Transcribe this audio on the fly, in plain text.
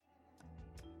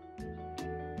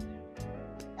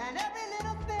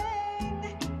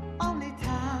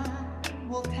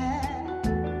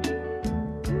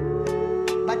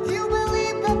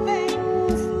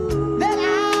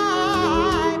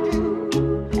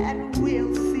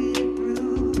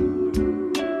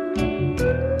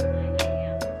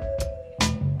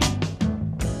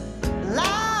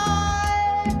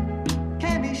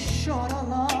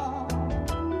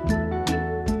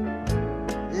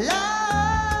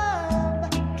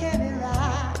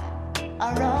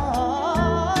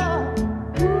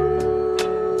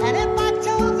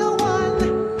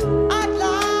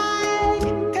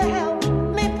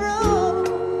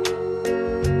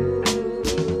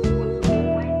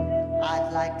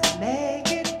like to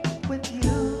make it with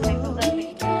you. I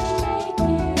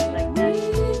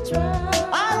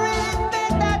really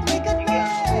think that we could make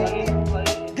it,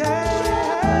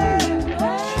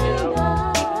 girl.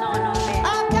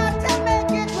 I've got to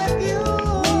make it with you.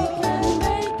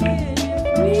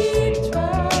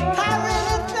 I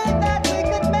really think that we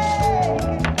could make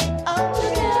it. Oh,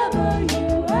 together,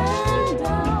 you and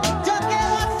I. Yo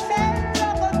quiero hacerlo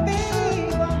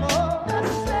contigo, amor.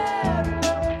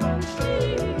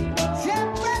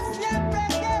 Siempre, siempre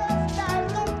quiero estar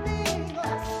contigo.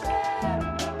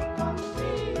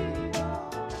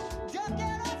 Yo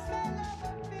quiero hacerlo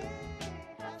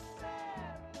contigo.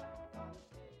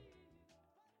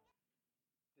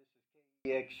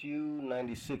 KXU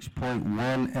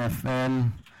 96.1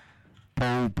 FM,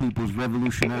 Pole People's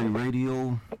Revolutionary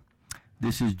Radio.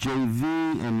 This is JV,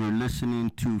 and you're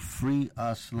listening to Free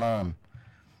Aslan.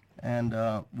 And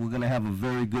we're going to have a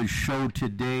very good show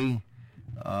today.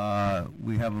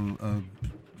 We have a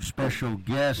special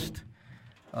guest,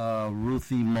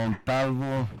 Ruthie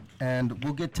Montalvo, and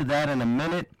we'll get to that in a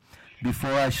minute.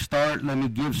 Before I start, let me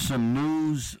give some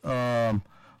news on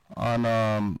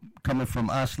coming from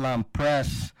Aslan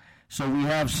Press. So we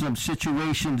have some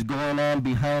situations going on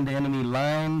behind enemy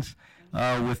lines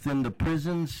within the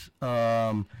prisons,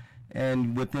 and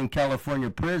within California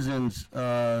prisons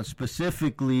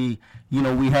specifically. You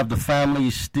know, we have the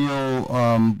families still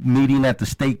meeting at the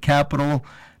state capitol.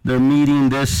 They're meeting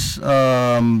this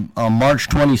on March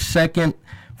 22nd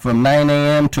from 9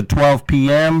 a.m. to 12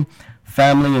 p.m.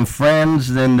 Family and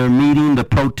friends. Then they're meeting to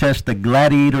protest the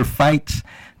gladiator fights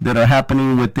that are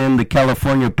happening within the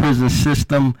California prison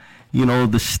system. You know,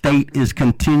 the state is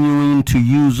continuing to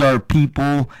use our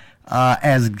people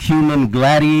as human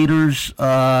gladiators,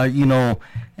 you know,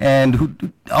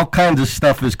 and all kinds of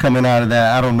stuff is coming out of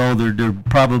that. I don't know. They're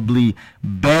probably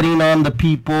betting on the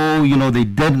people. You know, they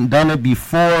didn't done it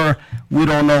before. We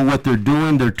don't know what they're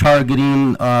doing. They're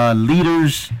targeting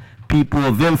leaders, people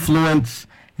of influence,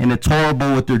 and it's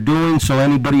horrible what they're doing. So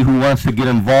anybody who wants to get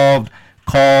involved,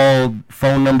 call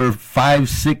phone number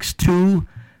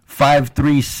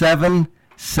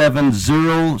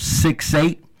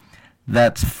 562-537-7068.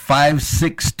 That's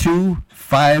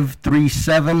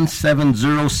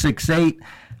 562-537-7068.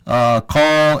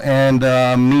 Call and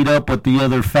meet up with the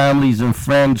other families and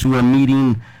friends who are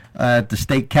meeting at the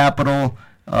state capitol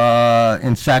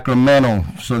in Sacramento.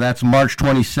 So that's March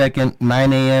 22nd,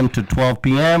 9 a.m. to 12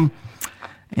 p.m.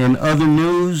 In other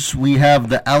news, we have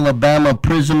the Alabama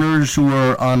prisoners who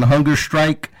are on hunger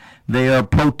strike. They are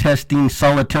protesting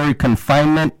solitary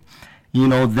confinement. You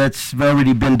know, that's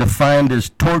already been defined as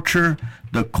torture.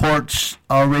 The courts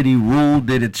already ruled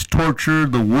that it's torture.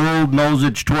 The world knows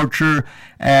it's torture.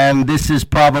 And this is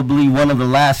probably one of the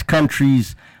last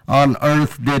countries on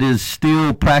earth that is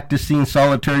still practicing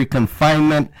solitary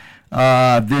confinement.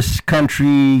 This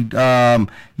country,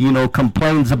 you know,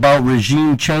 complains about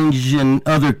regime changes in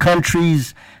other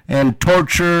countries and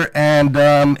torture, and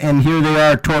here they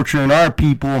are torturing our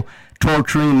people,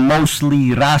 torturing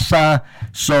mostly Raza.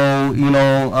 So, you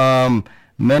know,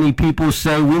 many people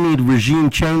say we need regime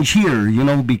change here, you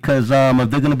know, because if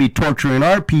they're going to be torturing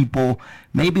our people,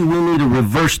 maybe we need to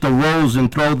reverse the roles and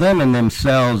throw them in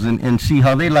themselves and see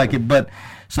how they like it. But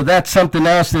so that's something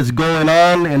else that's going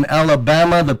on in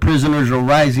Alabama. The prisoners are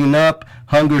rising up,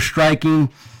 hunger striking.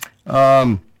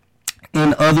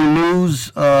 In other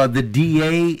news, the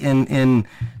DA in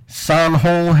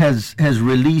Sanjo has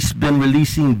been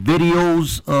releasing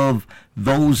videos of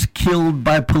those killed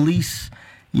by police.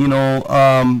 You know,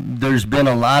 there's been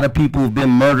a lot of people who've been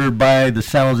murdered by the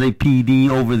San Jose PD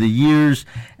over the years,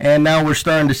 and now we're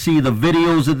starting to see the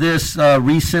videos of this.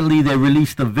 Recently, they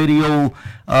released a video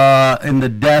in the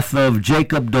death of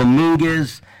Jacob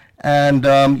Dominguez, and,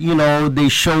 you know, they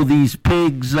show these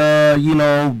pigs, you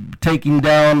know, taking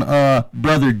down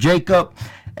Brother Jacob.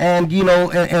 And, you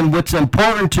know, and what's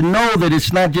important to know that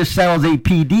it's not just San Jose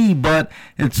PD, but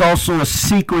it's also a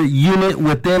secret unit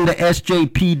within the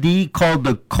SJPD called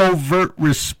the Covert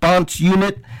Response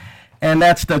Unit. And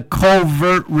that's the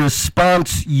Covert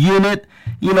Response Unit.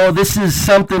 You know, this is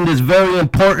something that's very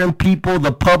important, people.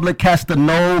 The public has to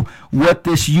know what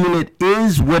this unit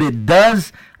is, what it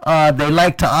does. They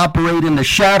like to operate in the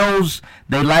shadows.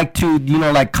 They like to, you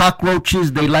know, like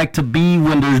cockroaches, they like to be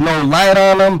when there's no light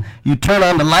on them. You turn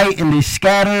on the light and they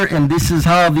scatter, and this is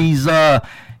how these,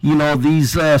 you know,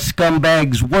 these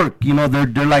scumbags work. You know,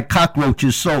 they're like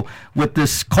cockroaches. So what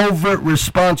this Covert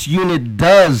Response Unit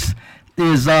does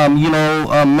is, you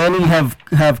know, many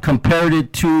have compared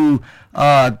it to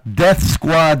death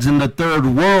squads in the third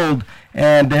world.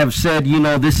 and have said,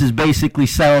 this is basically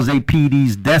San Jose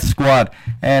PD's death squad,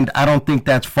 and I don't think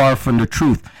that's far from the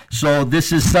truth. So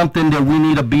this is something that we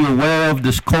need to be aware of,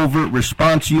 this covert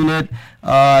response unit.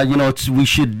 We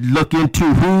should look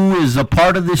into who is a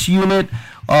part of this unit.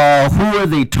 Who are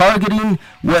they targeting?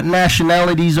 What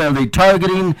nationalities are they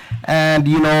targeting? And,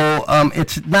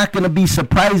 it's not going to be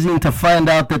surprising to find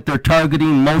out that they're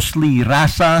targeting mostly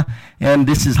raza. And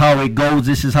this is how it goes.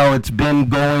 This is how it's been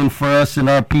going for us and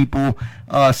our people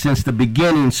since the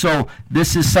beginning. So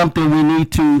this is something we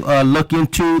need to look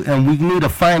into, and we need to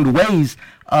find ways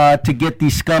to get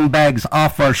these scumbags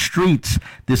off our streets.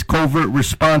 This covert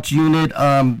response unit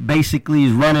basically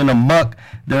is running amok.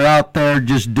 They're out there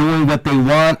just doing what they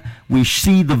want. We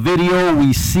see the video.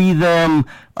 We see them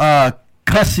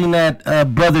cussing at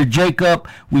Brother Jacob.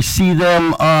 We see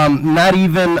them not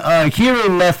even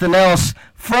hearing nothing else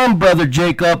from Brother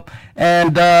Jacob.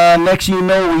 And next thing you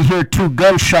know, we hear 2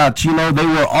 gunshots. They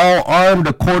were all armed,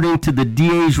 according to the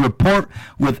DA's report,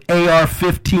 with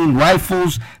AR-15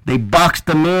 rifles. They boxed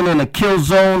them in a kill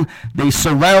zone. They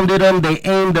surrounded them. They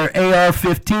aimed their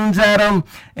AR-15s at them,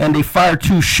 and they fired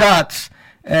 2 shots.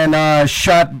 And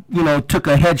took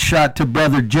a headshot to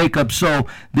Brother Jacob. So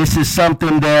this is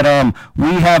something that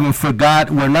we haven't forgot.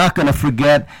 We're not going to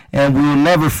forget, and we will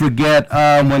never forget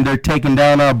when they're taking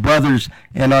down our brothers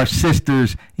and our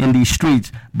sisters in these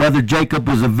streets. Brother Jacob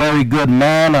was a very good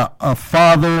man, a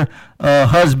father, a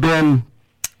husband,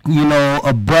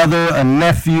 a brother, a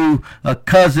nephew, a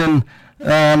cousin.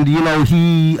 And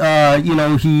he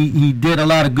did a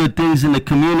lot of good things in the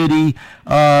community.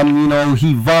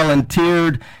 He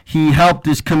volunteered, he helped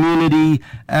his community,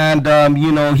 and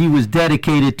he was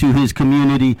dedicated to his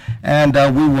community. And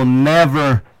we will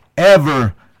never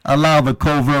ever allow the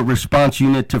covert response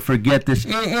unit to forget this.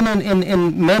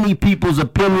 In many people's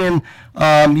opinion,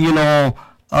 all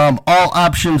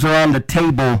options are on the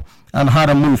table on how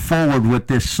to move forward with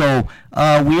this. So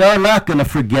we are not going to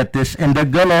forget this, and they're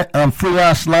going to, Free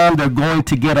Aztlán, they're going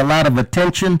to get a lot of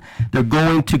attention. They're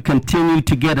going to continue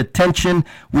to get attention.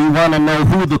 We want to know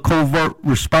who the covert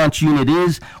response unit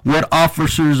is, what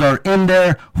officers are in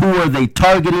there, who are they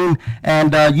targeting,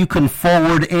 and you can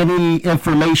forward any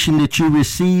information that you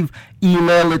receive,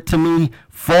 email it to me,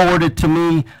 forward it to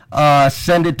me,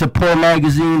 send it to Poor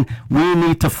Magazine. We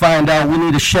need to find out, we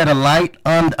need to shed a light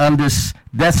on this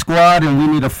death squad, and we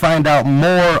need to find out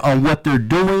more on what they're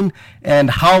doing and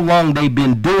how long they've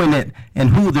been doing it and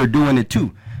who they're doing it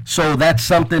to. So that's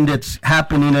something that's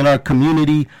happening in our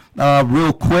community.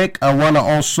 Real quick, I want to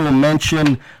also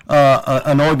mention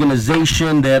an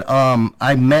organization that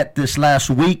I met this last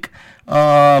week,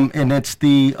 and it's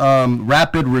the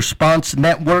Rapid Response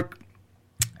Network.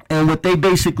 And what they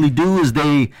basically do is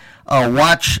they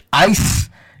watch ICE,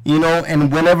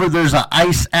 and whenever there's an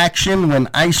ICE action, when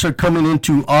ICE are coming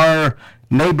into our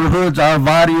neighborhoods, our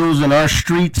barrios, and our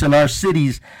streets and our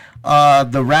cities,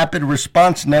 the Rapid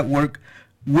Response Network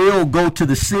will go to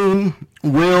the scene,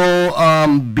 will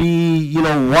be,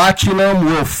 watching them,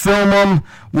 will film them,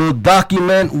 will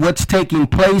document what's taking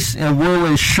place, and will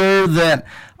ensure that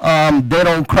they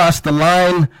don't cross the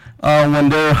line when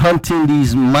they're hunting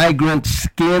these migrant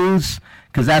skins,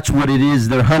 because that's what it is.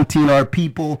 They're hunting our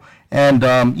people. And,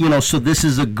 so this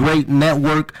is a great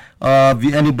network.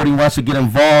 If anybody wants to get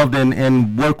involved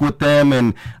and work with them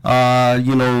and,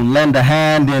 lend a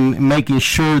hand in making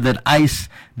sure that ICE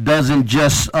doesn't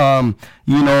just, run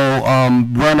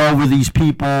over these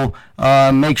people,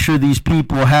 make sure these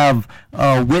people have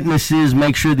witnesses,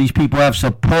 make sure these people have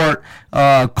support.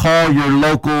 Call your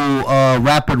local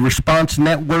Rapid Response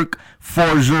Network,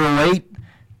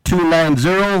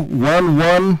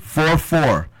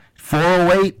 408-290-1144.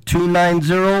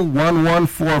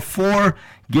 408-290-1144.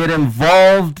 Get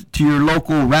involved to your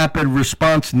local Rapid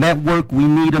Response Network. We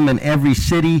need them in every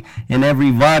city, in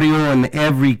every barrio, in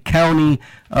every county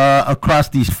across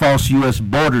these false U.S.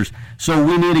 borders. So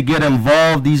we need to get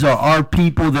involved. These are our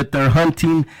people that they're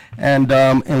hunting, and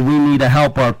we need to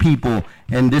help our people,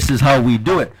 and this is how we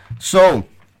do it. So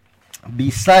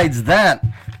besides that,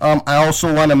 I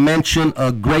also want to mention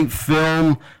a great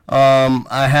film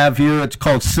I have here. It's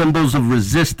called Symbols of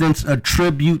Resistance, a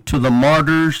tribute to the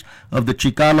martyrs of the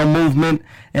Chicano movement.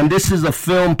 And this is a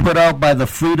film put out by the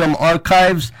Freedom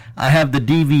Archives. I have the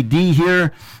DVD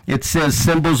here. It says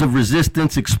Symbols of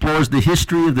Resistance explores the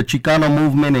history of the Chicano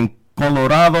movement in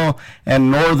Colorado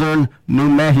and northern New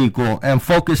Mexico, and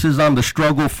focuses on the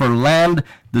struggle for land,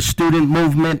 the student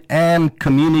movement, and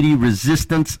community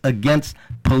resistance against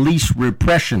police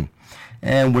repression.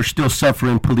 and we're still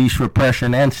suffering police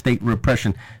repression and state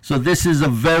repression. So this is a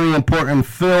very important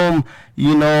film.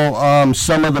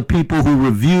 Some of the people who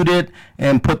reviewed it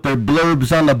and put their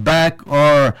blurbs on the back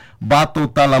are Bato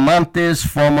Talamantes,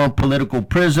 former political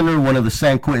prisoner, one of the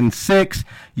San Quentin Six.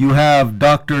 You have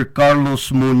Dr.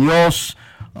 Carlos Munoz,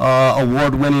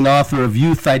 award-winning author of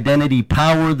Youth Identity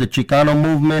Power, the Chicano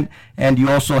Movement, and you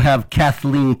also have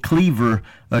Kathleen Cleaver,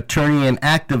 attorney and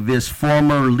activist,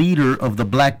 former leader of the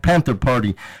Black Panther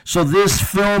Party. So this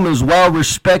film is well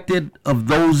respected of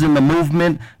those in the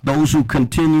movement, those who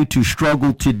continue to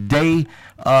struggle today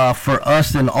for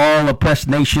us and all oppressed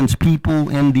nations people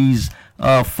in these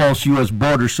false U.S.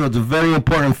 borders. So it's a very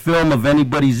important film if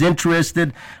anybody's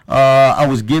interested. I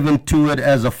was given to it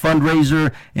as a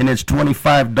fundraiser, and it's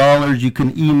 $25. You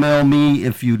can email me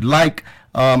if you'd like,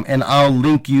 and I'll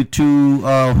link you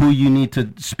to who you need to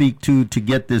speak to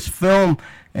get this film.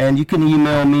 And you can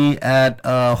email me at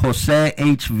Jose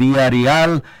H.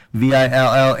 Villarreal,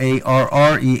 Villarreal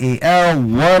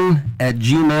 1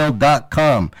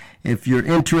 @gmail.com. If you're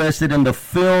interested in the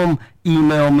film,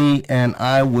 email me and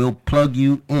I will plug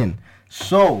you in.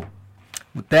 So,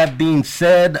 with that being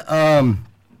said, I'm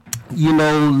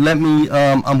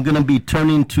going to be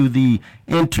turning to the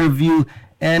interview.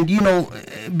 And,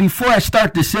 before I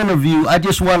start this interview, I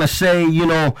just want to say,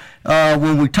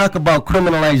 when we talk about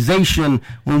criminalization,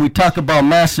 when we talk about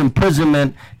mass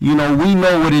imprisonment, we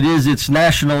know what it is. It's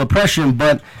national oppression.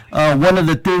 But one of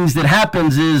the things that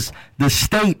happens is the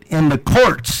state and the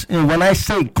courts. And when I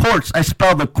say courts, I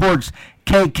spell the courts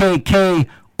KKKOURTS.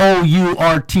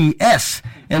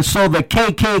 And so the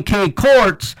KKK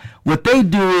courts, what they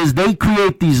do is they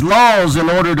create these laws in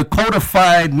order to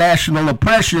codify national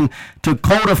oppression, to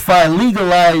codify,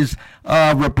 legalize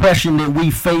repression that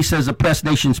we face as oppressed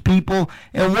nations people.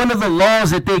 And one of the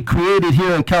laws that they created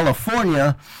here in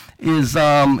California is,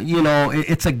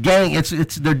 it's a gang.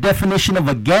 It's their definition of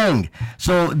a gang.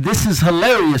 So this is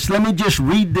hilarious. Let me just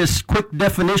read this quick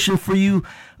definition for you.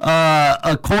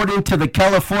 According to the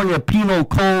California Penal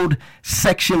Code,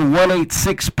 Section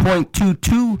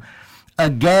 186.22, a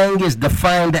gang is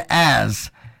defined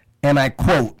as, and I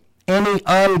quote, any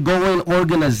ongoing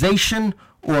organization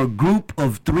or group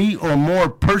of 3 or more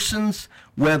persons,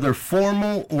 whether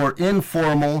formal or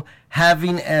informal,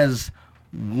 having as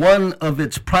one of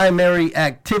its primary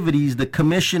activities the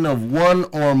commission of one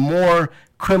or more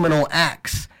criminal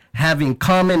acts, having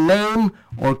common name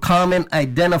or common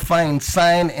identifying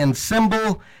sign and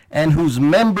symbol, and whose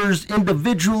members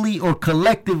individually or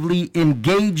collectively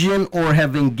engage in or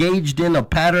have engaged in a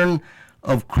pattern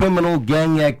of criminal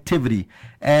gang activity.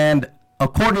 And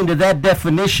according to that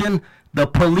definition, the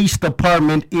police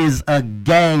department is a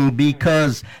gang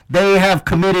because they have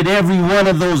committed every one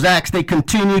of those acts. They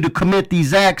continue to commit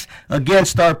these acts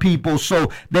against our people.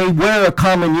 So they wear a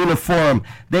common uniform.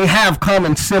 They have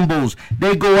common symbols.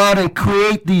 They go out and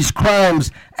create these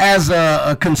crimes as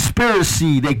a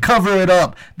conspiracy. They cover it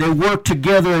up. They work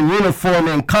together in uniform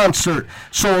and concert.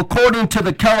 So according to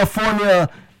the California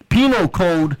Penal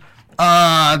Code,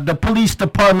 the police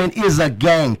department is a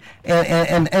gang,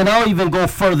 and I'll even go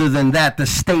further than that. The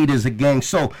state is a gang.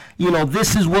 So,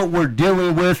 this is what we're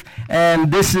dealing with,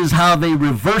 and this is how they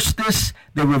reverse this.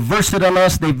 They reverse it on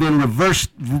us. They've been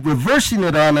reversing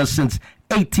it on us since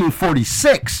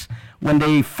 1846, when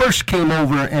they first came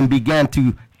over and began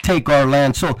to take our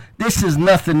land. So this is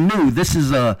nothing new. This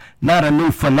is not a new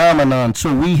phenomenon.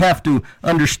 So we have to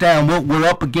understand what we're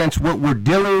up against, what we're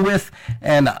dealing with,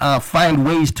 and find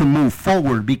ways to move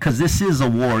forward, because this is a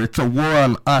war. It's a war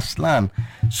on Aztlán.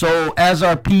 So as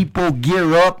our people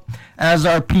gear up, as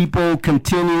our people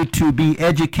continue to be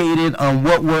educated on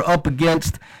what we're up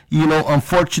against,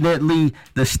 unfortunately,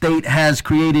 the state has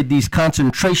created these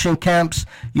concentration camps.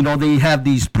 They have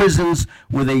these prisons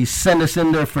where they send us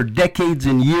in there for decades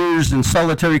and years in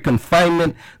solitary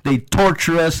confinement. They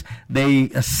torture us. They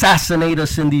assassinate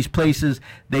us in these places.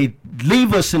 They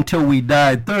leave us until we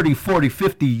die, 30, 40,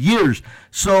 50 years.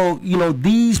 So,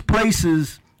 these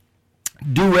places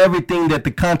do everything that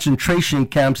the concentration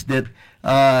camps that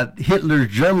Hitler's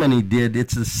Germany did.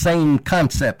 It's the same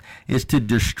concept, is to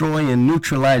destroy and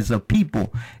neutralize a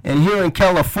people. And here in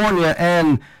California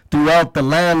and throughout the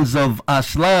lands of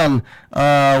Aztlán,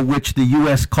 which the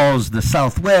U.S. calls the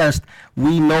Southwest,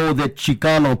 we know that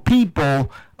Chicano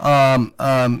people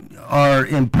are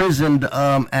imprisoned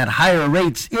at higher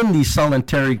rates in these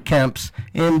solitary camps,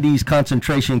 in these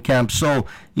concentration camps. So,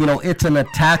 it's an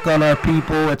attack on our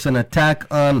people. It's an attack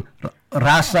on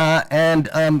Raza, and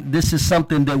this is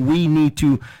something that we need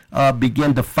to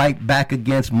begin to fight back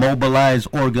against, mobilize,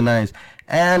 organize.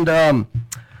 And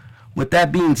with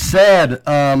that being said,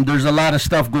 there's a lot of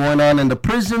stuff going on in the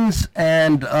prisons,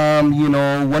 and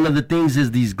one of the things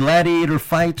is these gladiator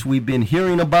fights. We've been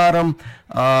hearing about them.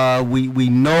 We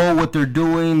know what they're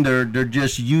doing. They're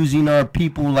just using our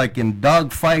people like in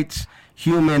dog fights,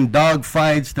 human dog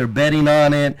fights. They're betting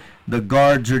on it. The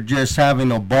guards are just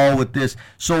having a ball with this.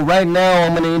 So right now,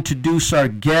 I'm going to introduce our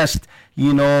guest.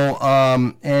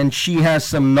 And she has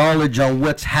some knowledge on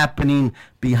what's happening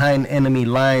behind enemy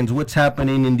lines, what's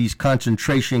happening in these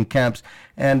concentration camps.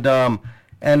 And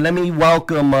let me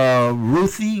welcome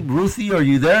Ruthie. Ruthie, are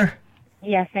you there?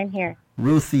 Yes, I'm here.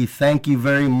 Ruthie, thank you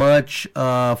very much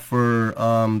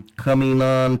for coming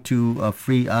on to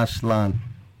Free Aztlan.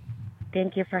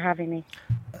 Thank you for having me.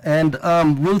 And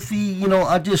Ruthie,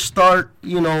 I'll just start,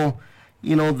 the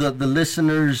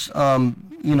listeners,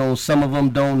 some of them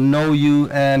don't know you,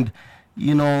 and,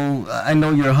 I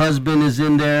know your husband is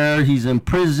in there, he's in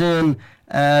prison,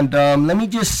 and let me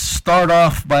just start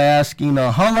off by asking,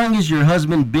 how long has your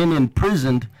husband been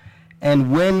imprisoned,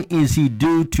 and when is he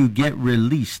due to get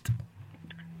released?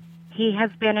 He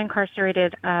has been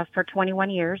incarcerated for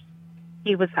 21 years.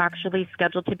 He was actually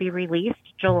scheduled to be released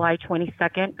July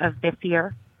 22nd of this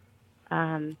year.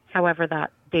 However,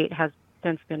 that date has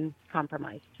since been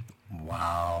compromised.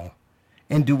 Wow.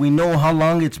 And do we know how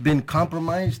long it's been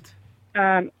compromised?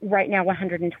 Right now,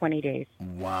 120 days.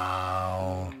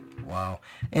 Wow.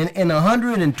 And in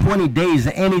 120 days,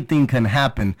 anything can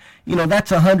happen.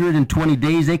 That's 120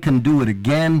 days. They can do it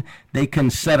again. They can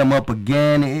set them up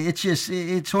again.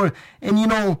 It's hard.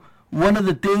 And one of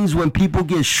the things when people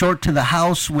get short to the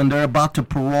house, when they're about to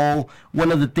parole,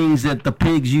 one of the things that the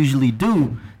pigs usually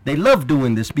do, they love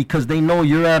doing this because they know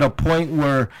you're at a point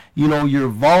where, you're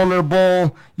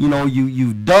vulnerable,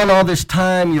 you've done all this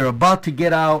time, you're about to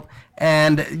get out,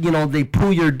 and, they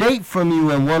pull your date from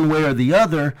you in one way or the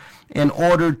other in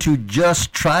order to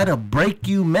just try to break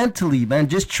you mentally, man.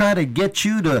 Just try to get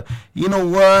you to,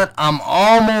 I'm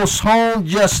almost home,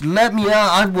 just let me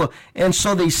out. I will. And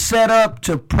so they set up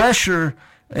to pressure,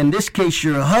 in this case,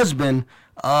 your husband.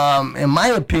 In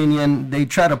my opinion, they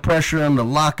try to pressure him to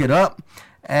lock it up.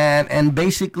 And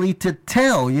basically to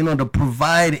tell, to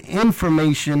provide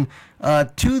information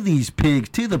to these pigs,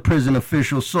 to the prison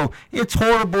officials. So it's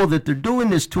horrible that they're doing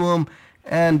this to them.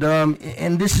 And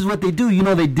this is what they do.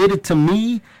 They did it to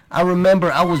me. I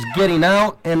remember I was getting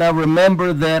out, and I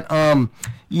remember that,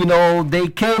 they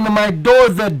came to my door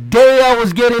the day I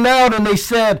was getting out, and they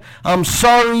said, I'm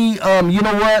sorry, you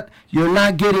know what? You're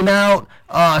not getting out.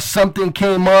 Something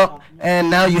came up, and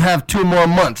now you have 2 more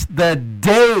months. The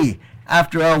day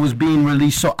after I was being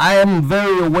released. So I am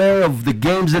very aware of the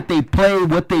games that they play,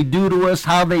 what they do to us,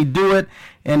 how they do it,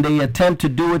 and they attempt to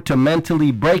do it to mentally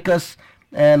break us.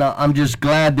 And I'm just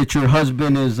glad that your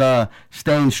husband is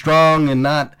staying strong and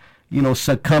not,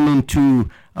 succumbing to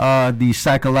the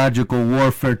psychological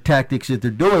warfare tactics that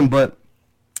they're doing. But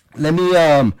let me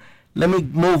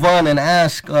move on and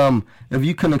ask if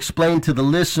you can explain to the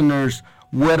listeners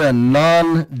what a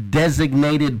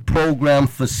non-designated program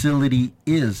facility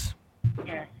is.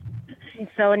 Yes.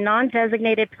 So a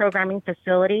non-designated programming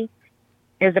facility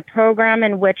is a program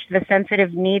in which the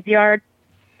sensitive needs yard,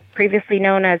 previously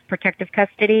known as protective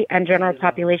custody, and general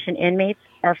population inmates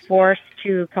are forced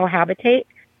to cohabitate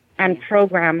and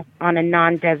program on a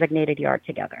non-designated yard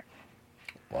together.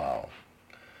 Wow.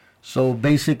 So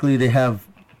basically they have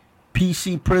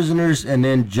PC prisoners and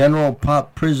then general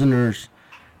pop prisoners.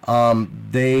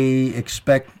 They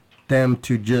expect them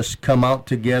to just come out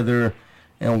together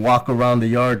and walk around the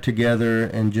yard together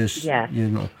and just, yes.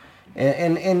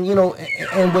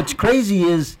 And what's crazy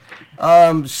is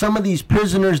some of these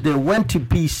prisoners that went to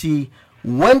PC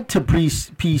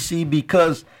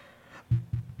because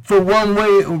for one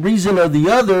reason or the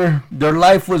other, their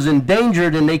life was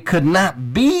endangered and they could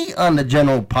not be on the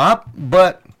general pop.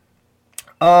 But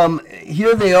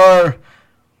here they are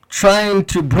trying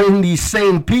to bring these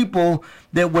same people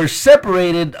that were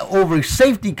separated over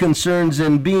safety concerns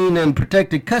and being in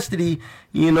protected custody,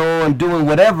 and doing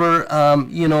whatever,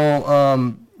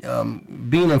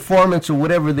 being informants or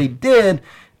whatever they did,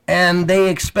 and they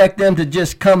expect them to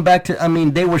just come back to,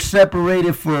 they were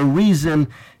separated for a reason,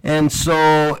 and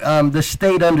so the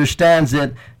state understands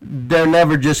that they're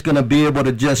never just going to be able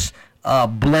to just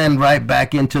blend right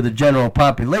back into the general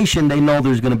population. They know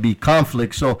there's going to be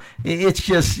conflict. So it's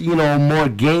just, more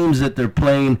games that they're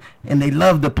playing, and they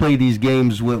love to play these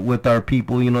games with our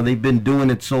people. They've been doing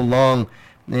it so long.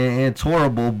 It's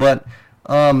horrible. But,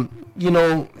 and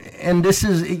this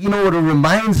is, what it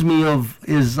reminds me of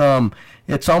is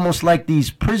it's almost like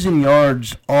these prison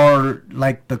yards are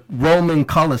like the Roman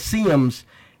Colosseums,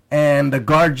 and the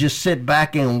guards just sit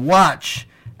back and watch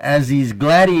as these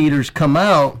gladiators come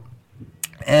out,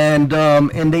 and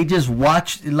they just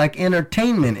watch like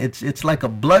entertainment. It's like a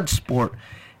blood sport,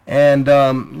 and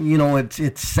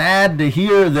it's sad to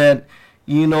hear that,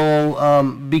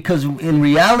 because in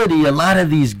reality a lot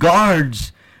of these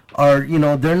guards are,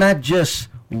 they're not just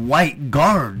white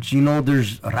guards.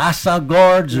 There's raza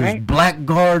guards, there's Right. black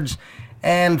guards,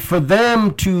 and for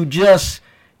them to just,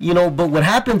 but what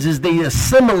happens is they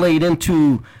assimilate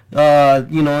into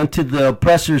into the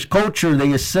oppressor's culture.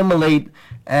 They assimilate,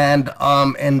 and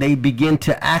they begin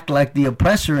to act like the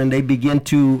oppressor, and they begin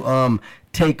to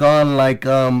take on like,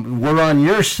 we're on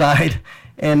your side,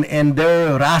 and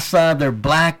they're raza, they're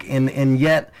black, and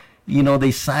yet,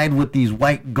 they side with these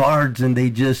white guards, and they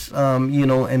just,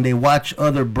 and they watch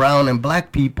other brown and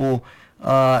black people,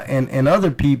 and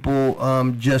other people,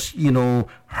 just,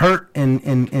 hurt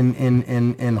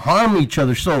and harm each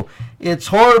other. So it's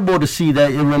horrible to see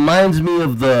that. It reminds me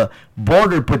of the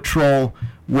Border Patrol,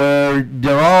 where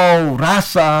they're all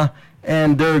raza,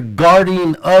 and they're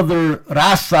guarding other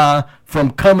raza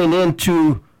from coming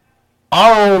into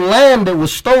our own land that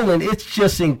was stolen. It's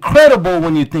just incredible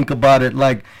when you think about it.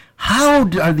 Like, how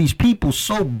are these people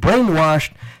so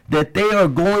brainwashed that they are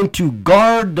going to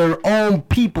guard their own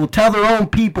people, tell their own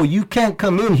people, you can't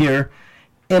come in here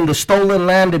in the stolen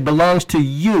land that belongs to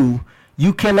you.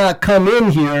 You cannot come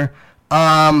in here,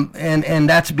 and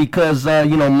that's because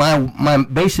my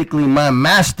basically my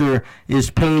master is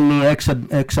paying me X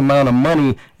amount of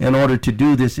money in order to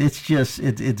do this. It's just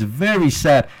it's very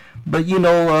sad. But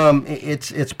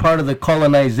it's part of the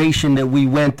colonization that we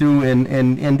went through,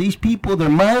 and these people, their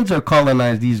minds are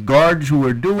colonized. These guards who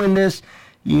are doing this,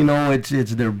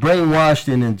 it's they're brainwashed,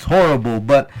 and it's horrible.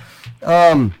 But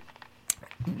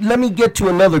let me get to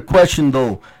another question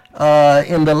though.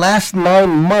 In the last 9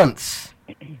 months,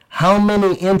 how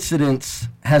many incidents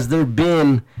has there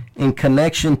been in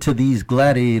connection to these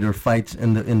gladiator fights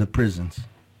in the prisons?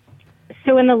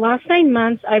 So in the last 9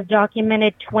 months, I've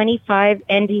documented 25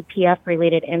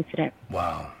 NDPF-related incidents.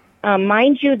 Wow.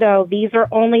 Mind you, though, these are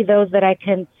only those that I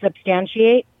can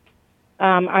substantiate,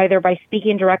 either by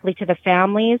speaking directly to the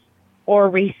families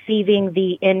or receiving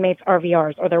the inmates'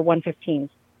 RVRs or their 115s.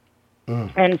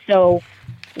 And so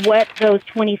what those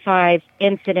 25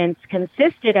 incidents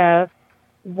consisted of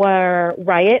were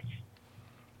riots,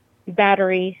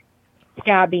 batteries,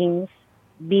 stabbings,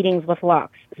 beatings with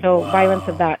locks. So violence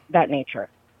of that nature.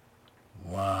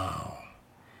 Wow.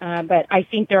 But I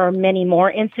think there are many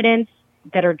more incidents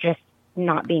that are just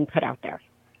not being put out there.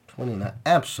 29,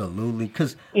 absolutely.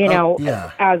 Because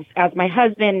as my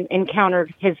husband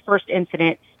encountered his first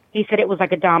incident, he said it was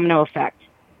like a domino effect.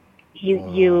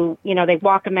 They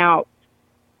walk them out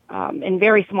in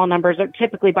very small numbers, or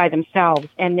typically by themselves,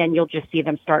 and then you'll just see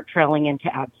them start trailing into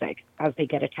ADSEG as they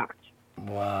get attacked.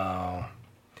 Wow.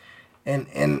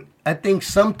 And I think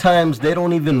sometimes they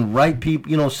don't even write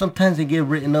people, sometimes they get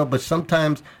written up, but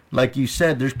sometimes, like you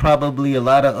said, there's probably a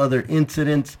lot of other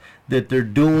incidents that they're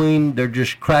doing. They're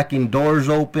just cracking doors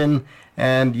open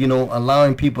and,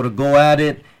 allowing people to go at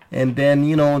it. And then,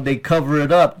 they cover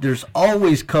it up. There's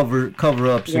always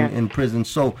cover-ups in prison.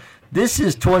 So this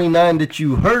is 29 that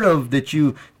you heard of,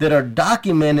 that are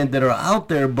documented, that are out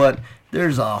there, but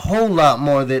there's a whole lot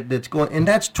more that's going, and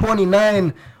that's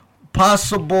 29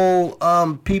 possible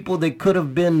people that could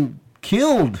have been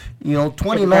killed,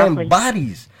 29 Exactly.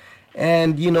 bodies.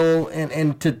 And,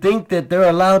 and to think that they're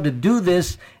allowed to do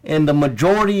this, and the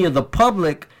majority of the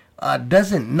public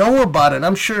doesn't know about it.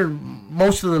 I'm sure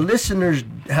most of the listeners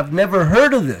have never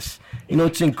heard of this.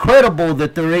 It's incredible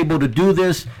that they're able to do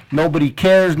this. Nobody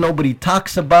cares. Nobody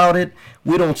talks about it.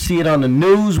 We don't see it on the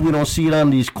news. We don't see it on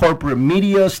these corporate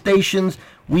media stations.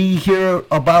 We hear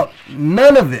about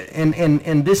none of it.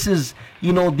 And this is,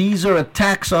 these are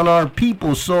attacks on our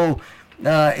people. So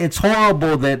it's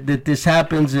horrible that this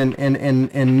happens, and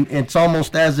it's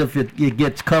almost as if it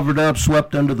gets covered up,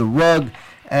 swept under the rug.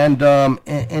 And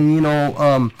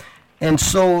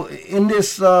so in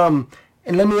this,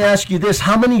 and let me ask you this,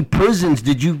 how many prisons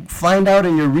did you find out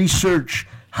in your research?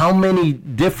 How many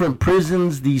different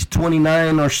prisons these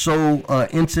 29 or so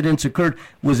incidents occurred?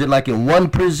 Was it like in one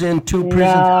prison, two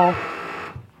prisons? No.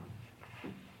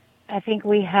 I think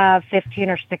we have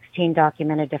 15 or 16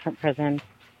 documented different prisons.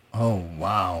 Oh,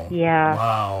 wow. Yeah.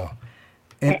 Wow.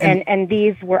 And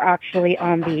these were actually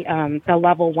on the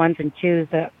level 1s and 2s.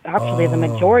 The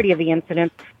majority of the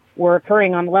incidents were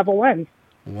occurring on level 1s.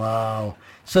 Wow.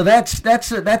 So that's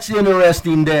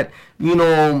interesting that,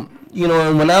 and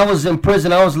when I was in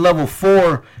prison, I was level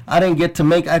 4. I didn't get to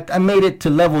I made it to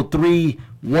level 3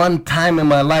 one time in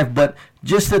my life, but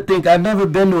just to think, I've never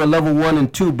been to a level 1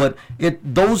 and 2, but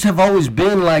those have always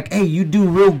been like, hey, you do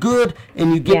real good,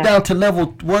 and you get down to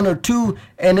level 1 or 2,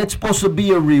 and it's supposed to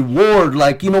be a reward.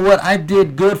 Like, you know what, I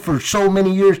did good for so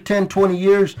many years, 10, 20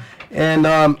 years, and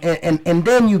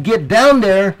then you get down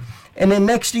there, and then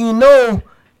next thing you know,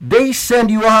 they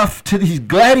send you off to these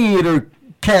gladiator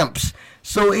camps.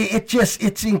 So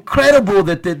it's incredible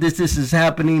that this is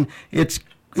happening. It's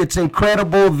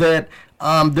incredible that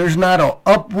there's not an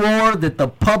uproar, that the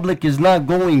public is not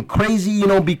going crazy,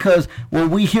 because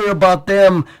when we hear about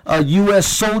them, U.S.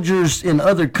 soldiers in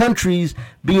other countries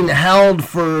being held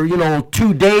for,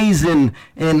 2 days in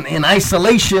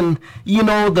isolation,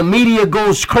 the media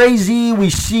goes crazy. We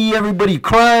see everybody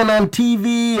crying on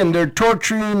TV, and they're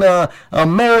torturing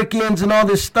Americans and all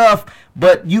this stuff.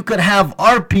 But you could have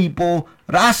our people,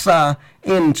 Raza,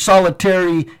 in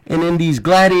solitary and in these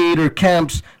gladiator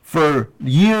camps for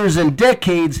years and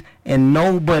decades, and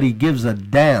nobody gives a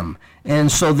damn.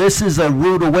 And so this is a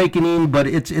rude awakening, but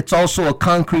it's also a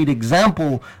concrete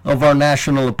example of our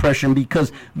national oppression,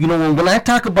 because, when I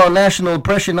talk about national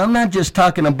oppression, I'm not just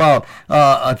talking about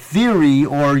a theory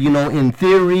or, in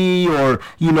theory or,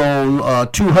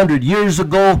 200 years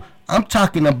ago. I'm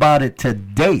talking about it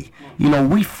today.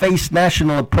 We face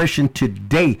national oppression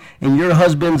today, and your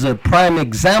husband's a prime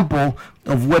example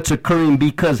of what's occurring,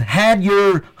 because had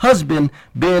your husband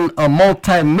been a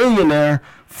multimillionaire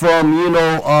from,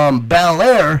 Bel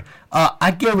Air,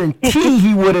 I guarantee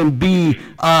he wouldn't be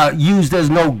used as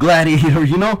no gladiator,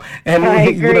 And I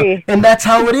agree. And that's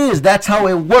how it is. That's how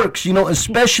it works,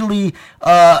 especially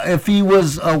if he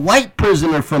was a white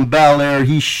prisoner from Bel Air,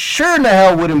 he sure in the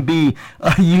hell wouldn't be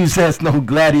used as no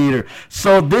gladiator.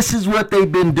 So this is what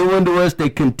they've been doing to us. They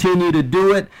continue to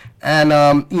do it. And,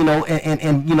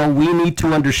 we need to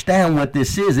understand what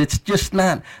this is. It's just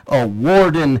not a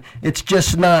warden. It's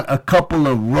just not a couple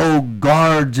of rogue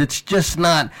guards. It's just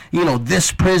not,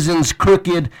 this prison's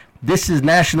crooked. This is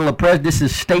national oppression. This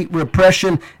is state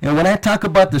repression. And when I talk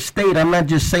about the state, I'm not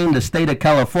just saying the state of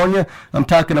California. I'm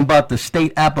talking about the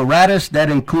state apparatus. That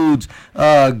includes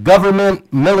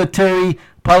government, military,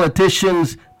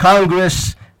 politicians,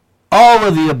 Congress, all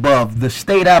of the above. The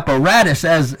state apparatus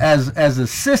as a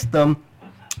system,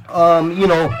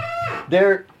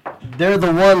 they're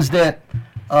the ones that,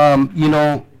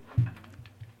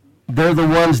 they're the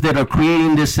ones that are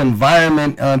creating this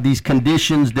environment, these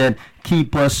conditions that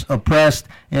keep us oppressed,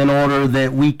 in order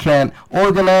that we can't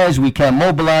organize, we can't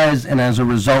mobilize, and as a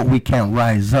result, we can't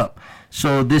rise up.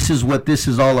 So this is what this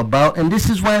is all about, and this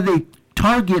is why they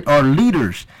target our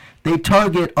leaders. They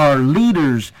target our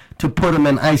leaders to put them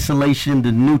in isolation,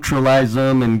 to neutralize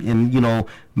them, and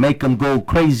make them go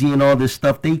crazy and all this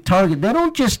stuff. They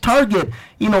don't just target,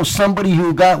 somebody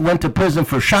who went to prison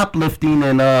for shoplifting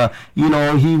and,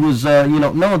 he was,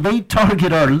 no, they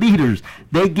target our leaders.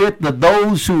 They get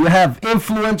those who have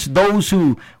influence, those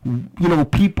who,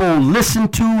 people listen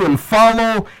to and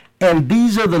follow. And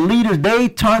these are the leaders. They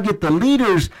target the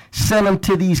leaders, send them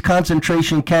to these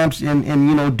concentration camps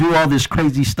and do all this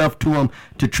crazy stuff to them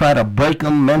to try to break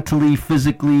them mentally,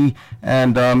 physically,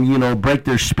 and, break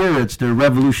their spirits, their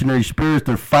revolutionary spirits,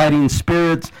 their fighting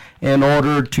spirits, in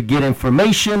order to get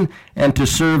information and to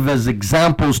serve as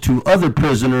examples to other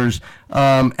prisoners,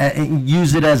 and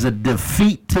use it as a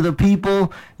defeat to the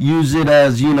people, use it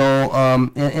as,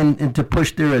 and to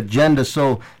push their agenda.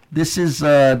 So this is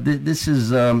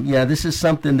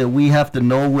something that we have to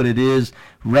know what it is,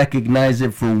 recognize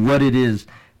it for what it is.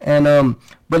 And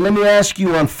but let me ask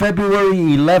you, on February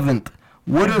 11th,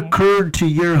 what occurred to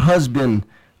your husband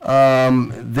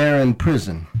there in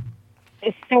prison?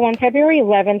 So on February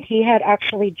 11th, he had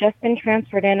actually just been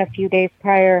transferred in a few days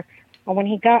prior. When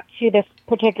he got to this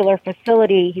particular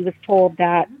facility, he was told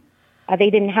that they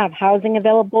didn't have housing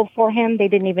available for him. They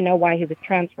didn't even know why he was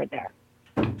transferred there.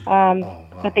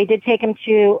 But they did take him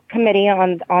to committee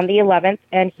on the 11th,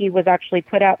 and he was actually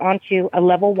put out onto a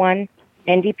level 1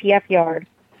 NDPF yard,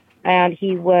 and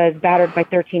he was battered by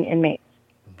 13 inmates.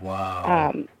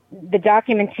 Wow. The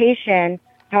documentation,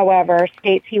 however,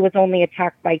 states he was only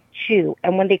attacked by 2,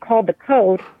 and when they called the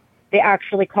code, they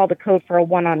actually called the code for a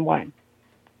one-on-one.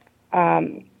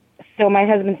 So my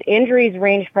husband's injuries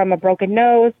ranged from a broken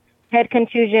nose, head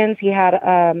contusions. He had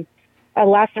a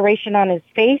laceration on his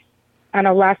face and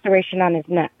a laceration on his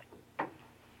neck.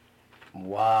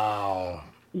 Wow.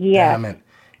 Yeah. Damn it.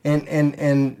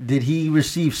 And did he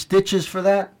receive stitches for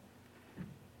that?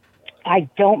 I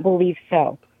don't believe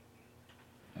so.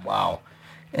 Wow.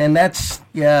 And that's.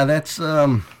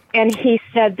 And he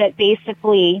said that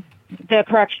basically the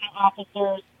correctional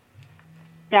officers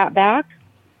sat back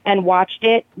and watched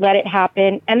it, let it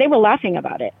happen, and they were laughing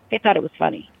about it. They thought it was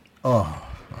funny. Oh,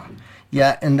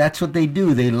 yeah, and that's what they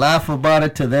do. They laugh about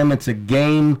it. To them, it's a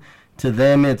game. To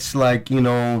them, it's like,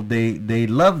 they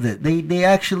love it. They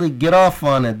actually get off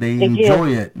on it. They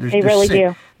enjoy it. They really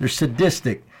do. They're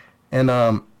sadistic, and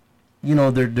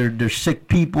they're sick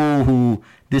people who.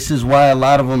 This is why a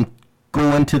lot of them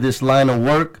go into this line of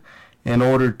work in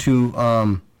order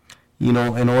to, be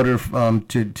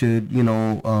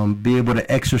able to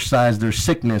exercise their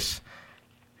sickness.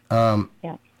 Yeah.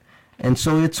 And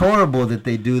so it's horrible that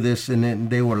they do this, and then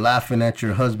they were laughing at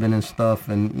your husband and stuff,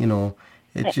 and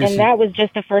it's just. And that was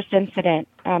just the first incident.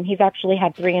 He's actually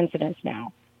had 3 incidents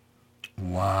now.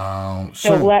 Wow.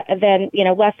 So then,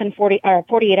 less than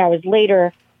 48 hours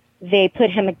later, they put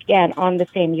him again on the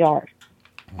same yard.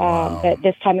 Wow. But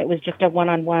this time it was just a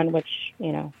one-on-one, which,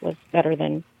 was better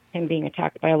than him being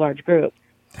attacked by a large group.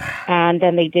 And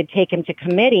then they did take him to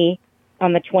committee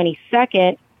on the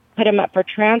 22nd, put him up for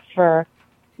transfer,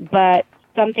 but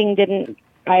something didn't,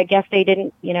 I guess they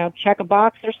didn't, check a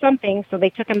box or something, so they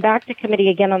took him back to committee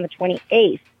again on the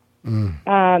 28th.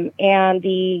 And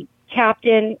the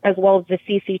captain, as well as the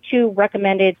CC2,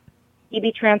 recommended he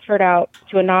be transferred out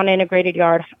to a non-integrated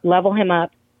yard, level him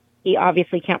up. He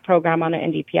obviously can't program on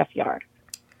an NDPF yard.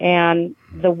 And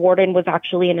the warden was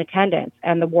actually in attendance,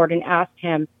 and the warden asked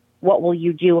him, what will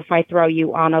you do if I throw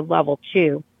you on a level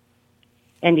 2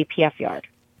 NDPF yard?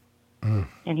 And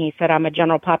he said, I'm a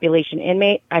general population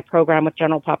inmate. I program with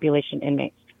general population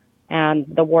inmates. And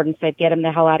the warden said, get him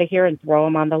the hell out of here and throw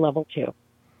him on the level 2.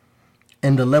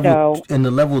 And the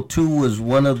level 2 was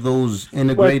one of those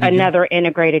integrated. Was another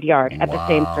integrated yard at the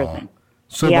same prison.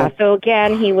 So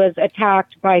again, he was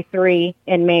attacked by 3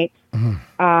 inmates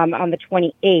on the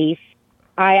 28th.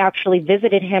 I actually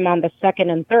visited him on the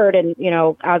 2nd and 3rd, and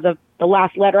as of the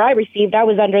last letter I received, I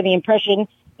was under the impression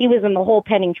he was in the hole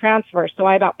pending transfer. So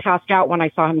I about passed out when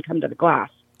I saw him come to the glass.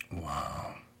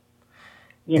 Wow.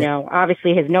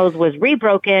 Obviously his nose was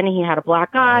rebroken. He had a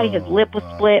black eye. His lip was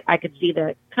split. I could see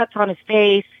the cuts on his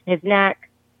face, his neck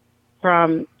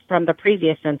from the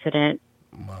previous incident.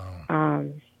 Wow.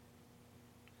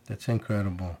 That's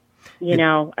incredible.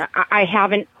 I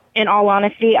haven't, in all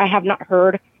honesty, I have not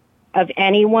heard of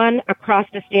anyone across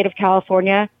the state of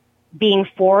California being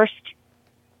forced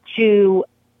to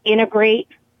integrate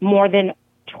more than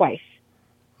twice.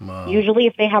 Wow. Usually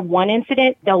if they have one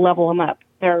incident, they'll level them up.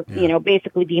 They're,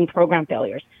 basically deemed program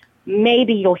failures.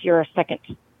 Maybe you'll hear a second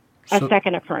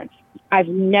occurrence. I've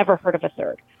never heard of a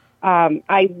third.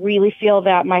 I really feel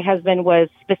that my husband was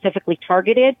specifically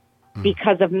targeted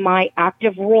because of my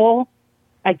active role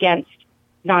against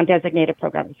non-designated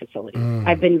programming facilities.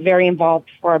 I've been very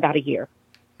involved for about a year.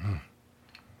 And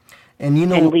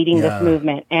and leading this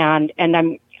movement. And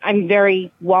I'm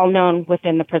very well known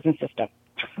within the prison system.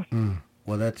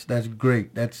 Well, that's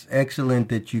great. That's excellent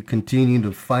that you continue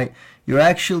to fight. You're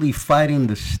actually fighting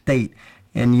the state,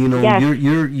 and Yes.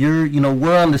 you're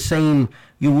we're on the same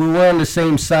we're on the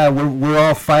same side. We're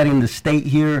all fighting the state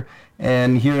here,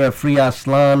 and here at Free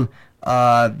Aztlan.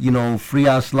 Free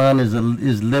Aztlan is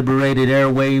liberated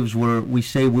airwaves where we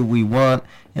say what we want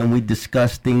and we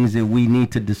discuss things that we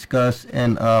need to discuss,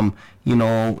 and and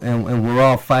we're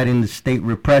all fighting the state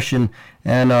repression,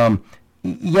 and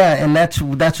and that's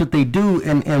what they do.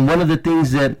 And one of the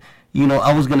things that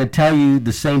I was going to tell you,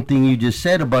 the same thing you just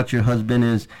said about your husband,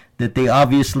 is that they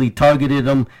obviously targeted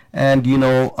him, and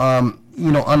on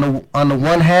the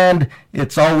one hand,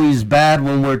 it's always bad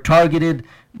when we're targeted,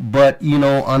 but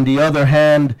on the other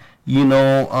hand, it's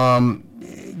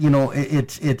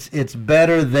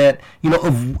better that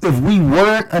if we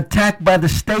weren't attacked by the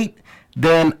state,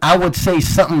 then I would say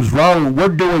something's wrong. We're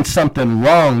doing something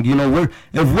wrong.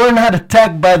 If we're not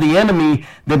attacked by the enemy,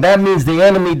 then that means the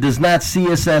enemy does not see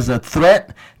us as a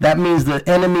threat. That means the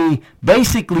enemy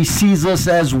basically sees us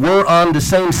as we're on the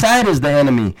same side as the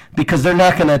enemy, because they're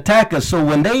not going to attack us. So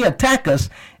when they attack us,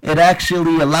 it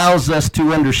actually allows us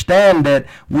to understand that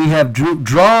we have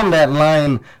drawn that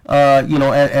line,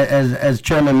 as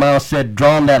Chairman Mao said,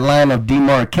 drawn that line of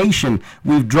demarcation.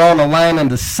 We've drawn a line in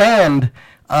the sand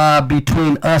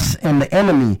between us and the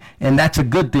enemy, and that's a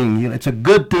good thing. It's a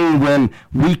good thing when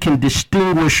we can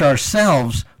distinguish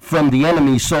ourselves from the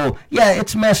enemy. So yeah,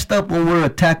 it's messed up when we're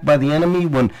attacked by the enemy,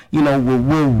 when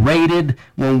we're raided,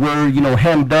 when we're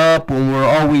hemmed up, when we're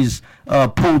always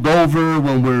pulled over,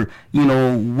 when we're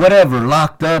whatever,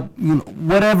 locked up,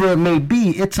 whatever it may be.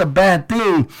 It's a bad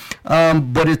thing,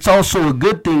 but it's also a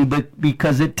good thing,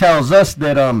 because it tells us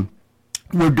that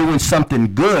we're doing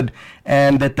something good,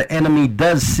 and that the enemy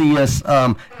does see us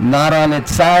not on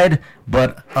its side,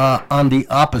 but on the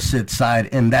opposite side,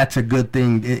 and that's a good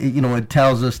thing. It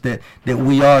tells us that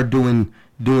we are doing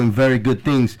very good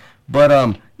things.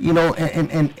 But you know,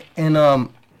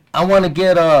 I want to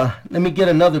get let me get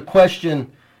another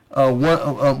question,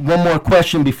 one more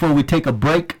question before we take a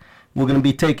break. We're going to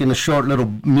be taking a short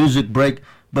little music break,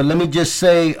 but let me just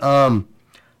say, what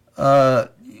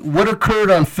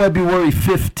occurred on February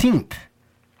 15th?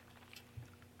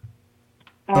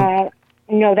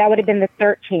 No, that would have been the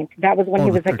 13th. That was when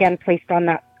he was again placed on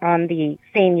the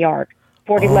same yard,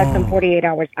 less than 48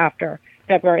 hours after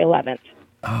February 11th.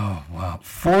 Oh, wow.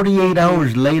 48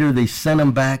 hours later, they sent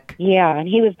him back? Yeah, and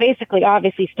he was basically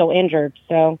obviously still injured,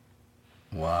 so.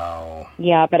 Wow.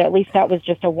 Yeah, but at least that was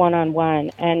just a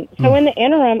one-on-one. And so in the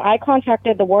interim, I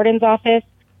contacted the warden's office.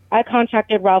 I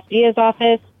contacted Ralph Diaz's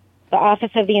office, the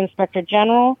office of the inspector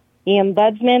general, the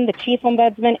ombudsman, the chief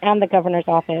ombudsman, and the governor's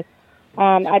office.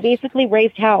 I basically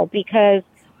raised hell because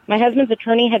my husband's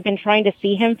attorney had been trying to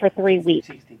see him for 3 weeks,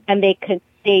 and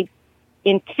they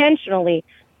intentionally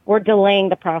were delaying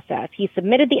the process. He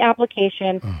submitted the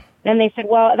application, then they said,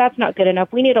 well, that's not good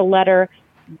enough. We need a letter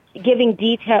giving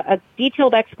a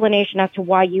detailed explanation as to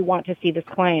why you want to see this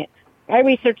client. I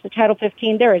researched the Title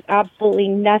 15. There is absolutely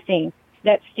nothing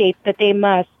that states that they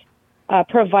must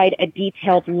provide a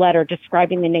detailed letter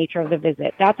describing the nature of the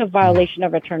visit. That's a violation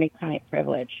of attorney-client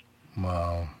privilege.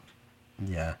 Wow.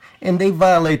 Yeah. And they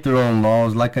violate their own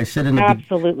laws. Like I said in the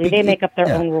Absolutely. They make up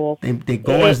their own rules. They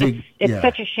go as they... It's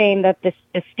such a shame that this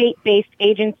a state-based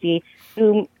agency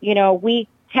whom, you know, we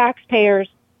taxpayers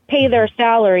pay their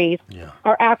salaries,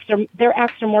 their acts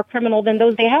are more criminal than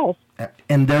those they house.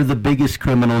 And they're the biggest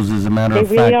criminals, as a matter of fact.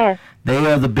 They really are.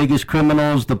 They are the biggest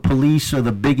criminals. The police are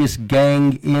the biggest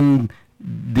gang in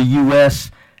the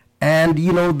U.S., and,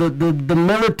 you know, the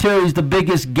military is the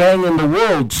biggest gang in the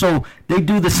world. So they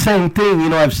do the same thing. You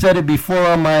know, I've said it before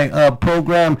on my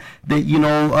program that, you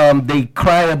know, they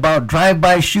cry about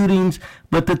drive-by shootings.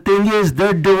 But the thing is,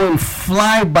 they're doing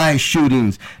fly-by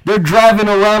shootings. They're driving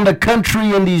around the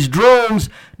country in these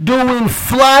drones doing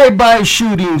fly-by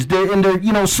shootings.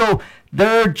 So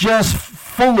they're just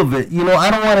full of it. You know,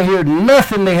 I don't want to hear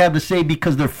nothing they have to say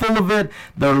because they're full of it.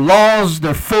 Their laws,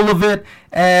 they're full of it.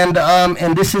 And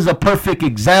this is a perfect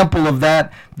example of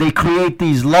that. They create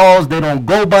these laws. They don't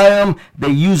go by them. They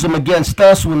use them against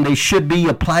us when they should be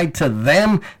applied to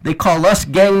them. They call us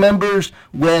gang members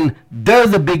when they're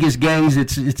the biggest gangs.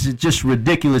 It's just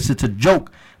ridiculous. It's a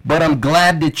joke. But I'm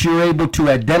glad that you're able to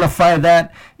identify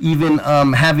that, even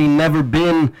having never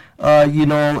been,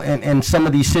 in some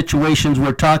of these situations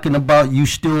we're talking about, you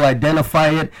still identify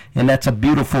it, and that's a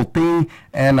beautiful thing.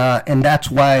 And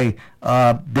that's why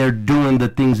they're doing the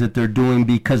things that they're doing,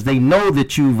 because they know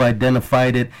that you've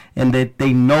identified it and that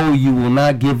they know you will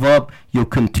not give up. You'll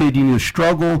continue to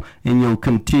struggle, and you'll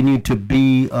continue to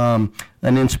be an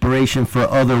inspiration for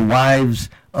other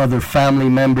wives, other family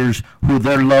members who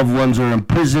their loved ones are in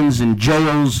prisons and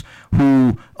jails,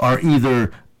 who are either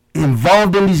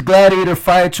involved in these gladiator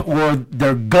fights or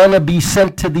they're gonna be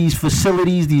sent to these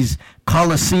facilities, these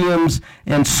coliseums.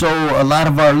 And so a lot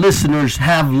of our listeners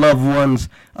have loved ones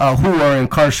who are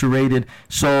incarcerated.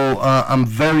 So I'm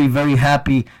very, very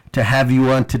happy to have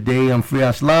you on today on Free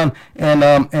Aztlan.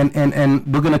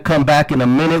 And we're gonna come back in a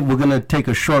minute. We're gonna take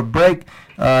a short break.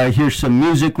 Here's some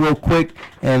music real quick,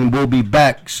 and we'll be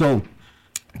back. So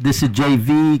this is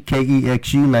JV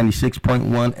KEXU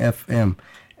 96.1 FM,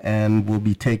 and we'll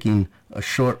be taking a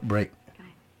short break.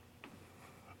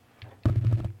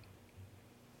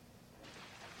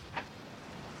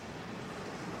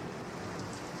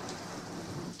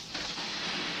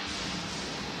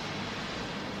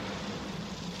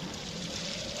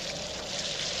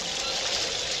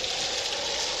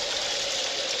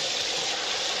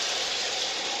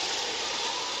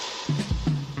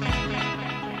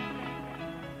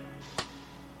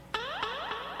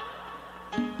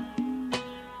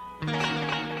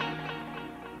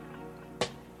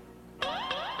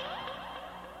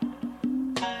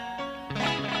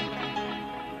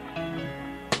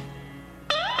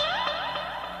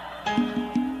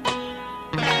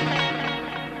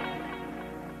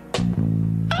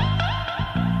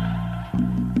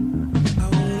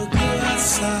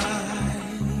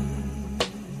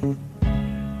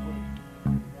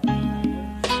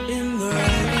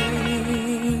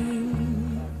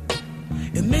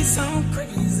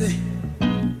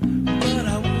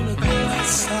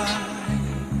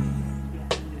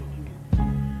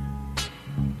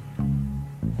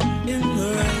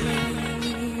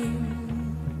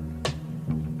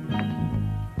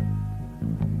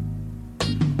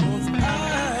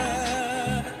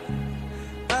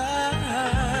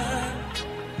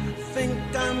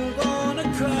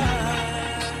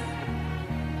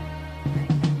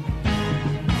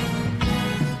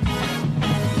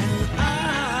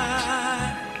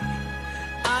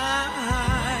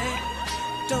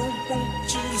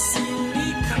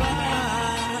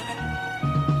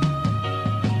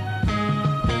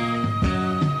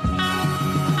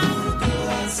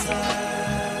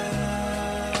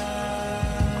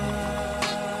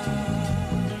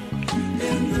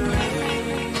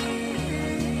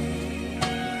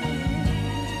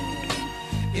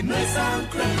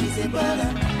 crazy, but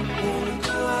I wanna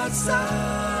go outside.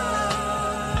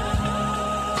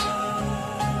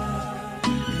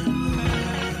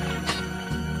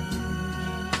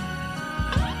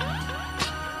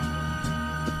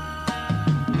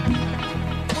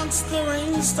 Once the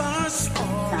rain starts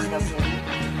falling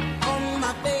on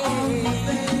my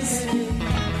face,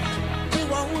 you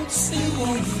won't see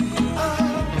a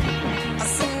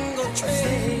single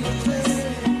trace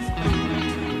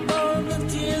of the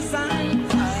tears I'm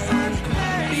crying.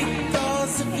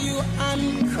 Because of you I'm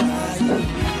crying.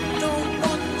 Don't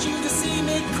want you to see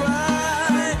me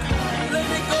cry. Let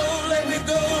me go, let me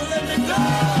go, let me go.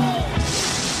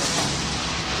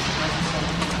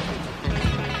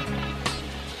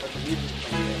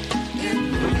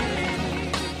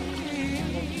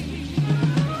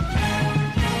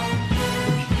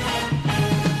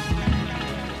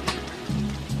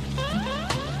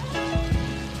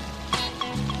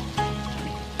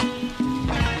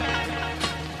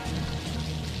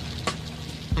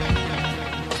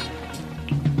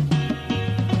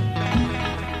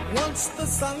 Once the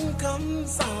sun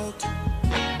comes out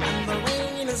and the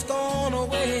rain is gone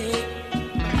away,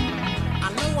 I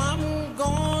know I'm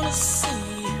gonna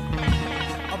see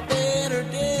a better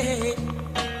day.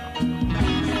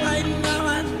 Right now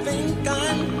I think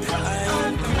I'm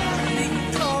crying.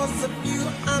 Because of you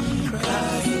I'm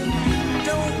crying.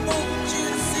 Don't want you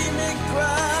to see me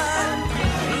cry.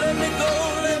 Let me go,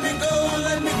 let me go,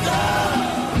 let me go.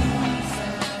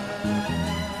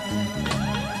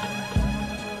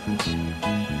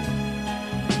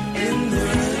 In the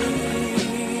rain,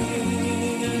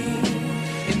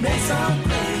 it may sound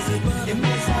crazy,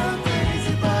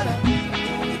 but I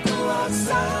wanna go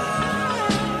outside.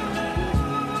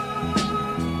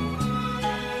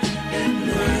 In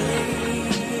the rain,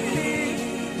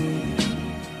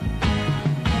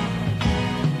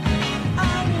 I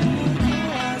wanna go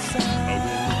outside.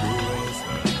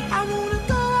 I wanna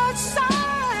go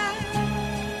outside.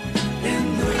 In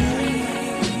the rain.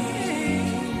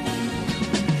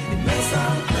 It may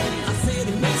sound crazy, I said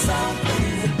it may sound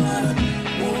crazy, but I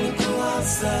wanna go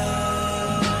outside.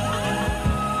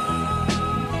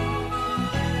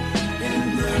 In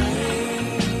the rain.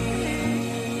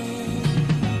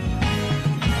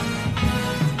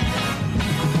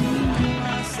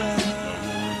 Outside.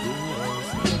 I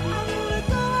wanna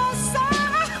go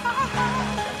outside.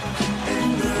 In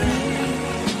the rain.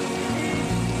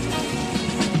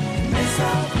 It may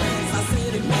sound crazy, I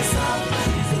said it may sound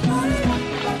crazy, but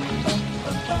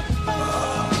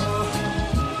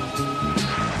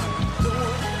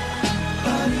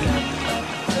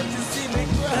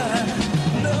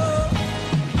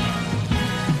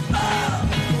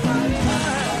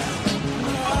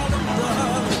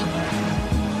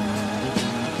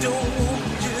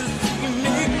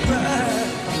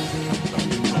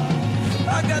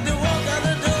I got to walk out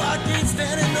the door, I can't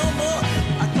stand it no more.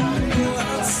 I gotta go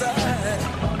outside.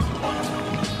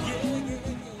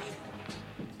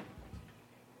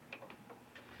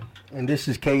 And this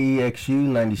is KEXU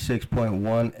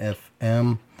 96.1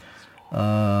 FM,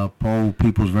 Pro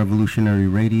People's Revolutionary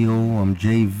Radio. I'm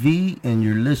JV, and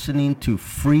you're listening to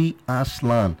Free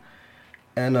Aslan.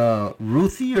 And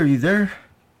Ruthie, are you there?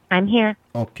 I'm here.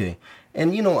 Okay.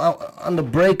 And, you know, on the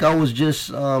break, I was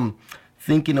just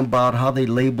thinking about how they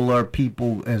label our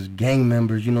people as gang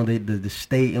members, you know, the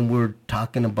state, and we're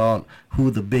talking about who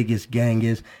the biggest gang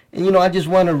is. And, you know, I just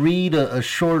want to read a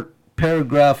short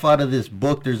paragraph out of this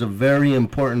book. There's a very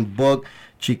important book,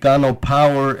 Chicano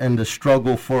Power and the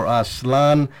Struggle for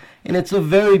Aslan. And it's a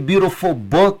very beautiful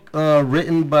book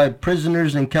written by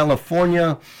prisoners in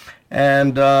California.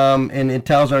 And it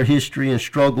tells our history and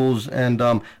struggles. And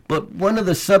but one of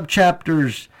the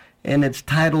subchapters, and it's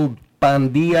titled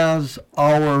Pandillas,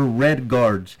 Our Red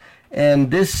Guards.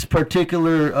 And this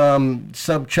particular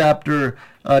subchapter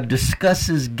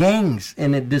discusses gangs,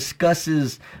 and it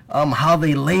discusses how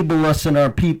they label us and our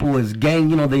people as gang.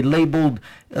 You know, they labeled,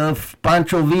 if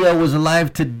Pancho Villa was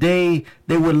alive today,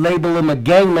 they would label him a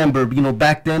gang member. You know,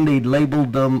 back then they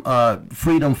labeled them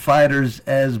freedom fighters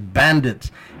as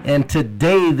bandits. And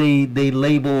today they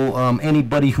label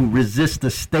anybody who resists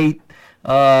the state,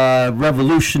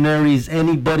 revolutionaries,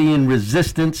 anybody in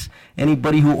resistance,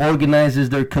 anybody who organizes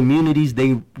their communities,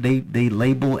 they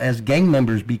label as gang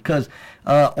members, because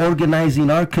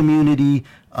organizing our community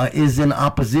is in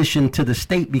opposition to the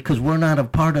state, because we're not a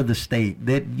part of the state.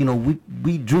 That, you know,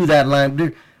 we drew that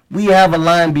line. We have a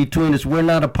line between us. We're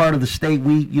not a part of the state.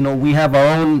 We have our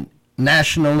own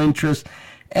national interests.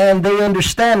 And they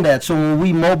understand that. So when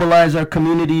we mobilize our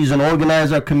communities and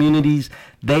organize our communities,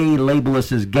 they label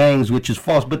us as gangs, which is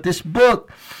false. But this book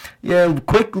Yeah,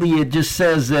 quickly it just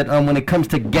says that when it comes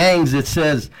to gangs, it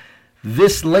says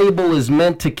this label is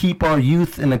meant to keep our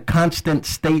youth in a constant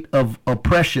state of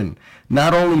oppression,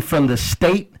 not only from the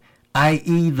state,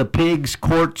 i.e. the pigs,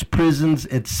 courts, prisons,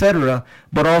 etc.,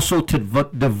 but also to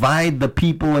divide the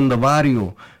people in the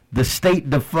barrio. The state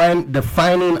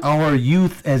defining our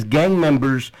youth as gang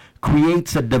members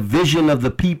creates a division of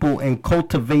the people and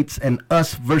cultivates an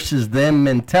us versus them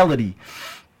mentality.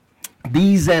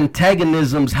 These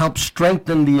antagonisms help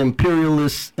strengthen the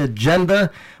imperialist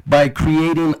agenda by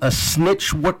creating a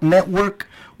snitch network,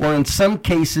 or in some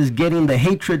cases getting the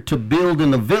hatred to build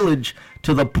in a village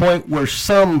to the point where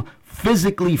some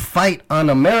physically fight on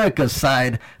America's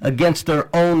side against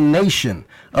their own nation.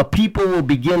 A people will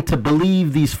begin to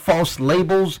believe these false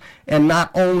labels and not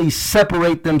only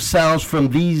separate themselves from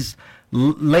these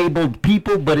labeled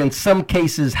people, but in some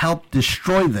cases help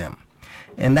destroy them.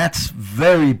 And that's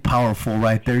very powerful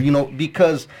right there,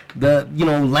 because the,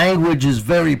 language is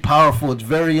very powerful. It's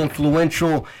very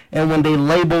influential. And when they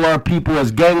label our people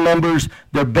as gang members,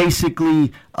 they're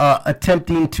basically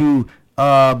attempting to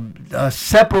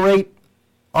separate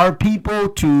our people,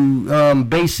 to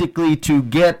basically to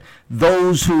get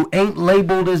those who ain't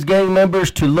labeled as gang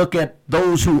members to look at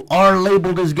those who are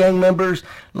labeled as gang members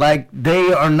like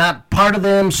they are not part of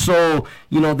them. So,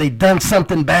 they done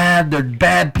something bad. They're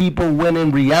bad people, when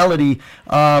in reality,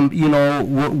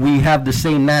 we have the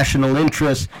same national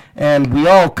interests and we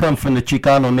all come from the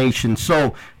Chicano nation.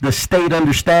 So the state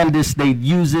understand this. They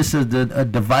use this as a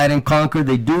divide and conquer.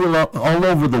 They do it all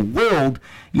over the world.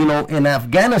 In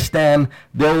Afghanistan,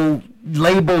 they'll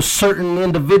label certain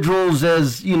individuals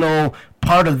as,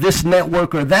 part of this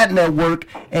network or that network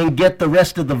and get the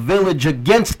rest of the village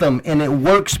against them. And it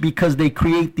works because they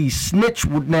create these snitch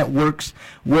networks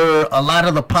where a lot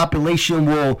of the population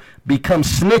will become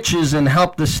snitches and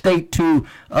help the state to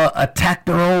attack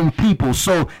their own people.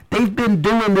 So they've been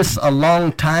doing this a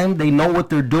long time. They know what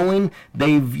they're doing.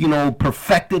 They've,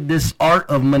 perfected this art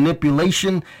of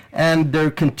manipulation, and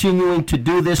they're continuing to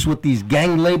do this with these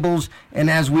gang labels. And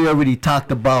as we already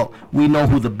talked about, we know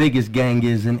who the biggest gang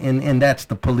is, and that's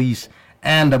the police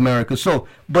and America. So,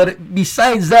 but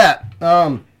besides that,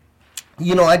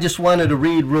 I just wanted to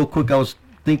read real quick. I was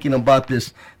thinking about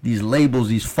these labels,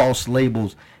 these false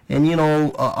labels. And,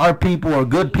 our people are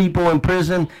good people in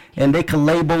prison, and they can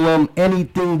label them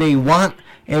anything they want,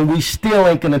 and we still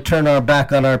ain't going to turn our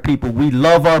back on our people. We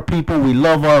love our people. We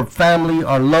love our family,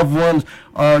 our loved ones,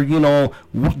 our,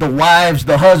 the wives,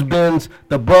 the husbands,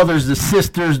 the brothers, the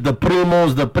sisters, the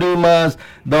primos, the primas,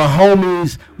 the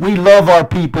homies. We love our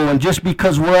people. And just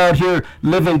because we're out here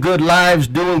living good lives,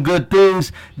 doing good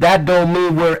things, that don't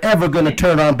mean we're ever going to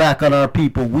turn our back on our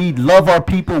people. We love our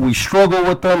people. We struggle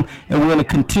with them, and we're going to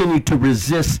continue to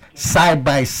resist side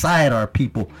by side our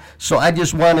people. So I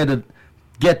just wanted to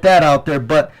get that out there,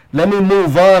 but let me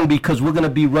move on because we're going to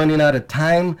be running out of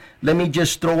time. Let me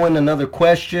just throw in another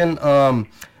question.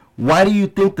 Why do you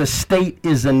think the state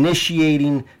is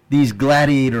initiating these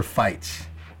gladiator fights?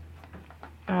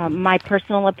 My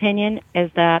personal opinion is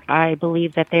that I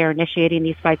believe that they are initiating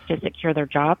these fights to secure their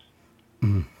jobs.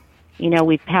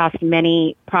 We've passed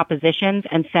many propositions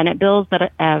and Senate bills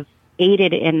that have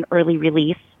aided in early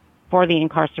release for the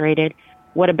incarcerated.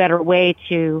 What a better way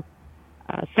to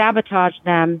sabotage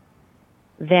them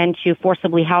than to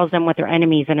forcibly house them with their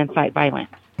enemies and incite violence.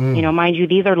 Mind you,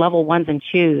 these are level 1s and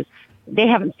 2s. They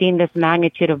haven't seen this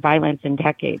magnitude of violence in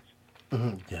decades.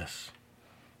 Yes,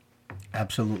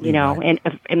 absolutely. And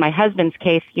in my husband's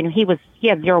case, he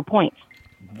had 0 points.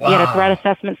 Wow. He had a threat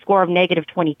assessment score of negative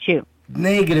 22.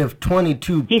 Negative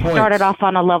 22 He points. started off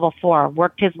on a level 4,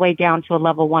 worked his way down to a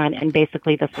level 1, and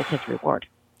basically this was his reward.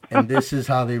 And this is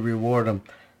how they reward him.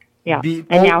 Yeah,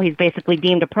 and now he's basically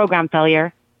deemed a program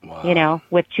failure, Wow.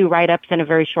 With 2 write-ups in a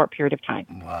very short period of time.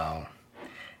 Wow.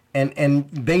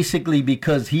 And basically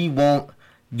because he won't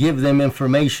give them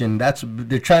information,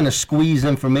 they're trying to squeeze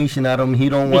information out of him. He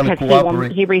don't want to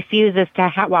cooperate. He refuses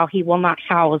to, he will not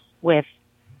house with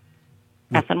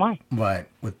SNY. Right,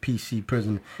 with PC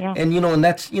prison. Yeah. And, and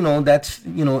that's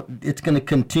it's going to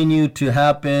continue to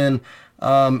happen.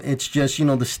 It's just,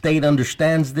 the state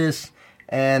understands this,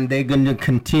 and they're going to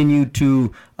continue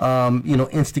to,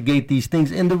 instigate these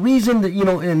things. And the reason that,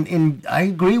 and I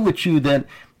agree with you that,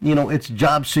 it's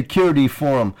job security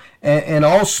for them. And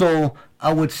also,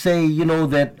 I would say,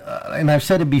 that, and I've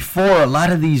said it before, a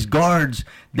lot of these guards,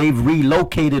 they've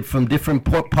relocated from different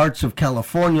parts of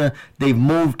California. They've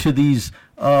moved to these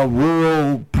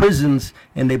rural prisons,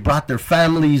 and they brought their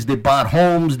families, they bought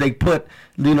homes, they put,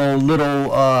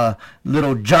 little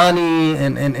Johnny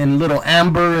and little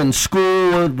Amber in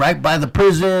school right by the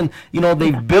prison.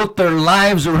 They've built their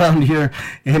lives around here.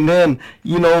 And then,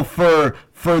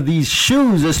 for these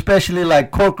shoes, especially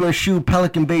like Corcoran shoe,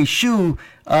 Pelican Bay shoe,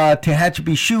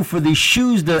 Tehachapi shoe, for these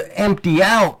shoes to empty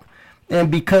out.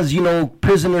 And because,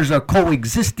 prisoners are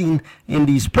coexisting in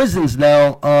these prisons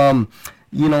now,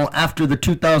 after the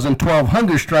 2012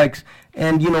 hunger strikes,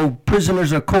 and,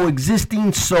 prisoners are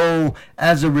coexisting. So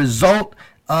as a result,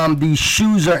 these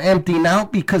shoes are emptying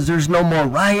out because there's no more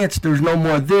riots, there's no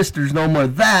more this, there's no more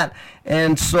that.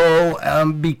 And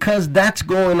so because that's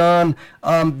going on,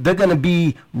 they're going to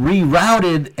be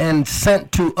rerouted and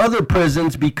sent to other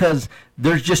prisons because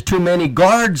there's just too many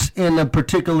guards in a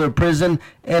particular prison,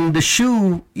 and the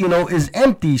shoe, is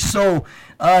empty. So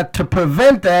to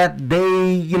prevent that,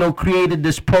 they, created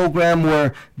this program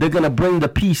where they're going to bring the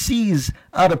PCs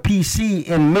out of PC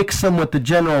and mix them with the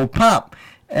general pop.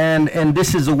 And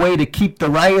this is a way to keep the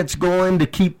riots going, to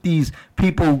keep these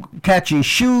people catching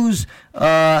shoes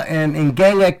and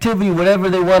gang activity, whatever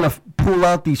they want to pull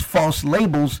out these false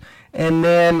labels, and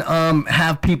then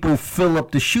have people fill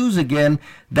up the shoes again.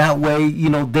 That way, they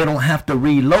don't have to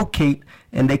relocate,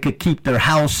 and they could keep their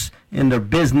house and their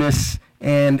business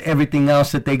and everything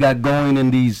else that they got going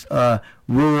in these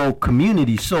rural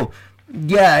communities. So,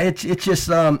 yeah, it's just,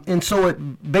 and so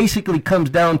it basically comes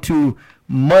down to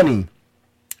money.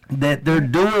 That they're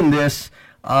doing this,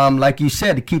 like you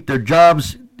said, to keep their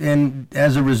jobs and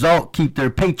as a result keep their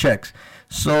paychecks.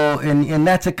 So, and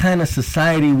that's a kind of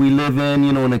society we live in,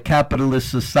 in a capitalist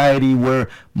society where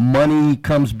money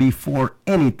comes before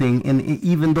anything. And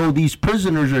even though these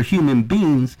prisoners are human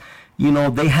beings,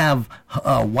 they have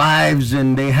wives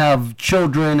and they have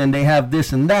children and they have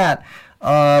this and that.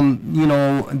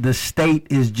 The state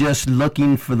is just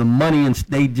looking for the money, and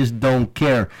they just don't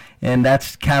care. And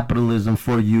that's capitalism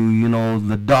for you.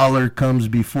 The dollar comes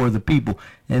before the people.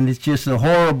 And it's just a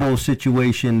horrible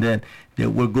situation that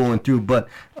we're going through. But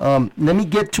let me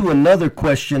get to another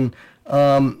question.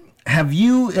 Have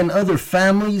you and other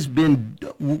families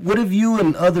what have you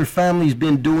and other families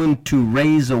been doing to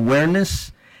raise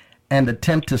awareness and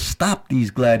attempt to stop these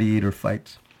gladiator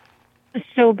fights?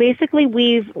 So basically,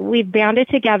 we've banded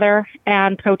together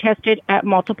and protested at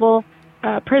multiple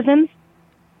prisons.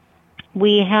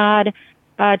 We had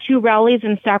 2 rallies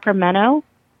in Sacramento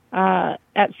at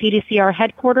CDCR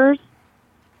headquarters.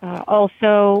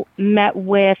 Also met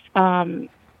with reps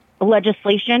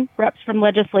from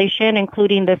legislation,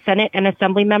 including the Senate and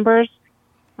Assembly members,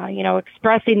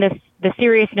 expressing the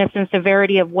seriousness and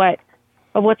severity of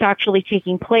what's actually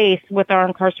taking place with our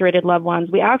incarcerated loved ones.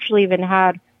 We actually even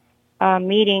had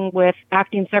meeting with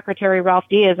Acting Secretary Ralph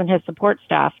Diaz and his support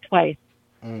staff twice.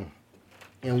 And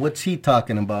what's he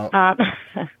talking about?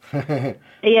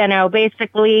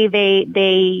 Basically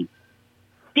they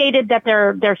stated that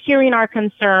they're hearing our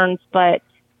concerns, but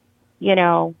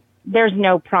there's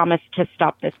no promise to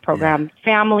stop this program. Yeah.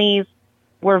 Families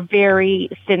were very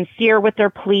sincere with their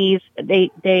pleas.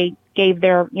 They gave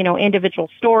their individual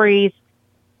stories,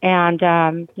 and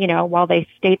while they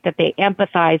state that they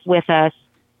empathize with us,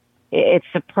 it's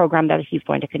a program that he's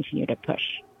going to continue to push.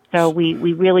 So we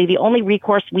really, the only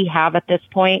recourse we have at this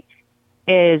point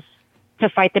is to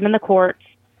fight them in the courts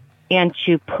and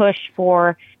to push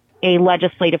for a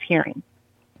legislative hearing.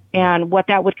 And what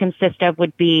that would consist of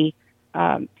would be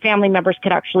family members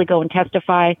could actually go and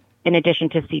testify in addition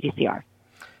to CDCR.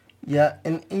 Yeah,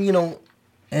 and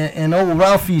old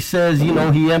Ralphie says, he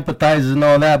empathizes and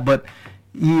all that, but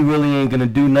he really ain't going to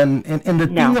do nothing. And the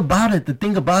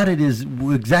thing about it is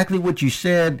exactly what you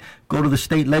said, go to the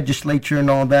state legislature and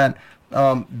all that.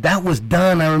 That was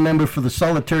done, I remember, for the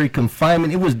solitary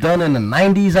confinement. It was done in the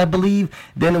 90s, I believe.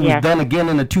 Then it was done again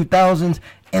in the 2000s.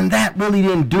 And that really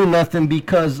didn't do nothing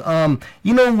because, where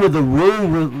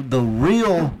the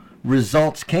real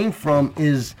results came from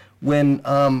is when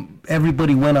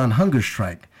everybody went on hunger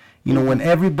strike. When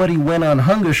everybody went on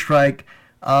hunger strike,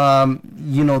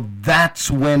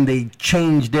 that's when they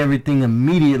changed everything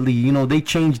immediately. They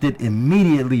changed it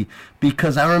immediately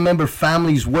because I remember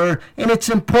families and it's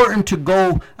important to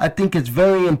go. I think it's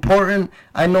very important.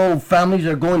 I know families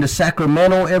are going to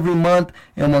Sacramento every month,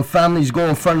 and when families go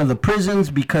in front of the prisons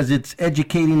because it's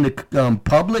educating the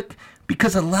public,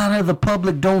 because a lot of the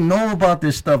public don't know about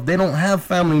this stuff. They don't have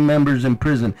family members in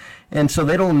prison, and so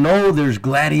they don't know there's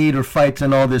gladiator fights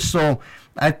and all this. So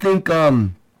I think,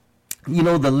 the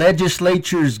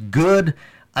legislature's good.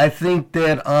 I think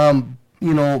that,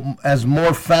 as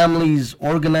more families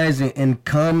organize and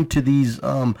come to these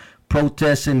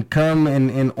protest and come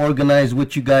and organize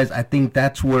with you guys, I think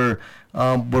that's where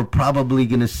we're probably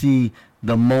going to see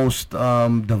the most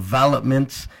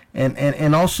developments,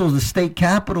 and also the state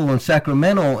capitol in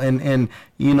Sacramento, and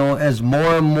as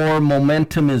more and more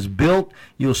momentum is built,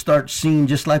 you'll start seeing,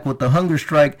 just like with the hunger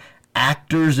strike,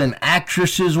 actors and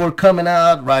actresses were coming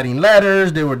out writing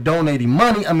letters, they were donating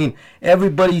money. I mean,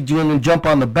 everybody's going to jump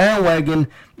on the bandwagon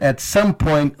at some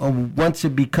point once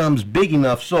it becomes big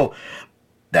enough. So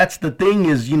that's the thing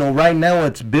is, right now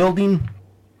it's building.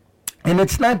 And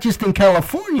it's not just in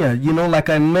California, like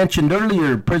I mentioned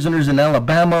earlier, prisoners in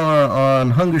Alabama are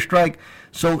on hunger strike.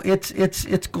 So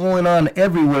it's going on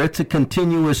everywhere. It's a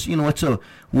continuous, it's a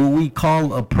what we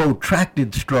call a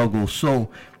protracted struggle. So,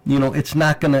 it's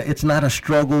not a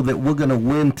struggle that we're gonna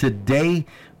win today,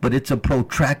 but it's a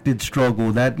protracted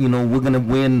struggle that, we're gonna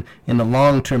win in the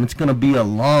long term. It's gonna be a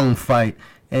long fight.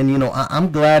 And,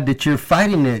 I'm glad that you're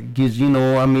fighting it because,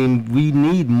 we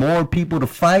need more people to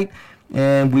fight.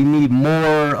 And we need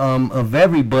more of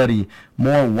everybody,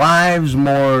 more wives,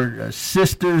 more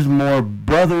sisters, more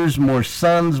brothers, more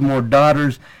sons, more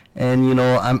daughters. And,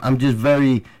 I'm just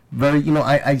very, very,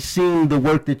 I've seen the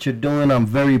work that you're doing. I'm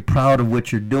very proud of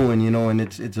what you're doing, and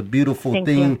it's a beautiful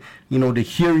thing, to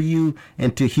hear you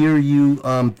and to hear you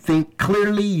think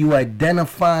clearly. You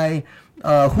identify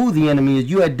who the enemy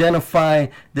is. You identify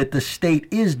that the state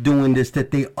is doing this,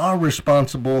 that they are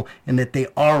responsible and that they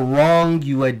are wrong.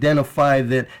 You identify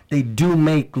that they do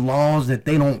make laws that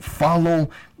they don't follow.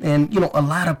 And, a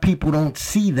lot of people don't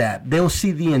see that. They'll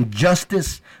see the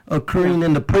injustice occurring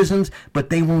in the prisons, but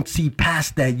they won't see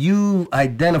past that. You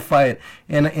identify it.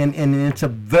 And it's a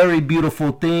very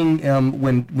beautiful thing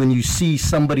when you see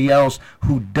somebody else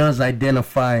who does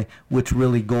identify what's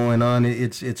really going on.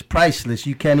 It's priceless.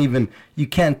 You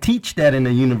can't teach that in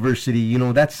a university.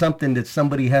 That's something that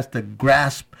somebody has to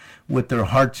grasp with their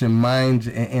hearts and minds,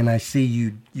 and I see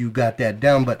you got that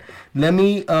down. But let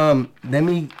me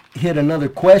hit another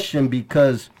question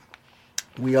because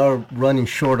we are running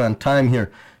short on time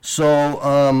here.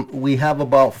 So we have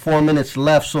about 4 minutes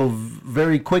left. So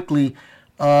very quickly,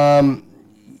 in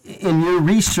your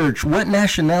research, what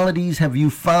nationalities have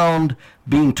you found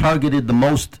being targeted the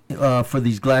most for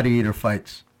these gladiator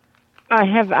fights? I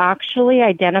have actually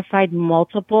identified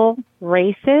multiple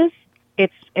races.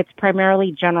 It's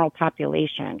primarily general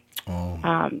population.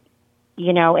 Oh.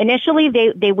 Initially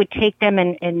they would take them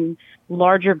in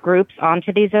larger groups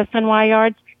onto these SNY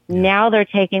yards. Now they're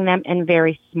taking them in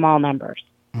very small numbers.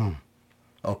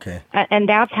 Okay. And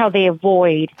that's how they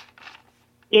avoid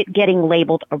it getting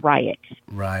labeled a riot.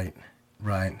 Right.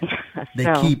 They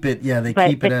So, keep it,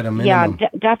 keep it at a minimum. Yeah,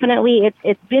 definitely.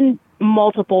 It's been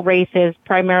multiple races,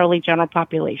 primarily general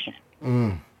population.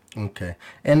 Okay.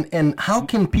 And how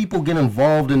can people get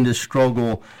involved in this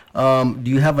struggle? Do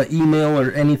you have an email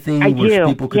or anything where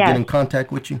people could get in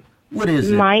contact with you? What is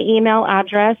it? My email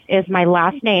address is my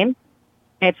last name.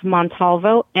 It's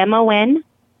Montalvo, MONTALVO,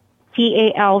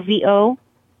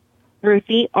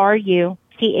 Ruthie, RUTHIE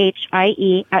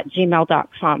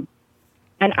 @gmail.com.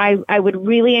 And I would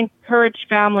really encourage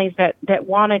families that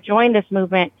want to join this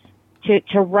movement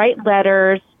to write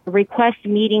letters, request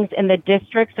meetings in the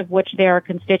districts of which they are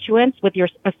constituents with your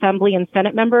assembly and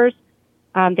Senate members.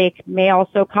 They may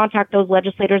also contact those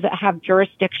legislators that have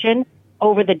jurisdiction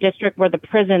over the district where the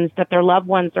prisons that their loved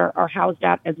ones are housed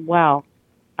at as well.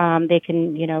 They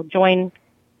can, join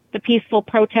the peaceful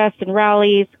protests and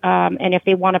rallies. And if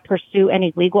they want to pursue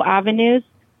any legal avenues,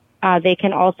 they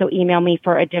can also email me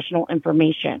for additional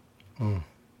information.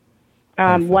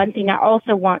 One thing I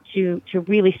also want to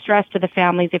really stress to the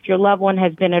families, if your loved one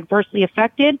has been adversely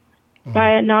affected by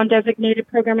a non-designated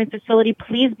programming facility,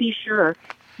 please be sure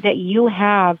that you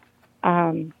have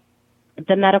the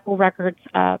medical records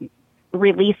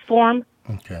release form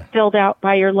filled out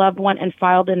by your loved one and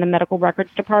filed in the medical records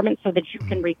department so that you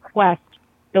can request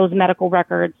those medical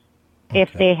records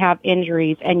if they have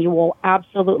injuries, and you will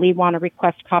absolutely want to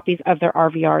request copies of their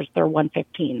RVRs, their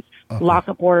 115s,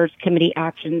 lockup orders, committee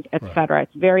actions, etc.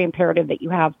 It's very imperative that you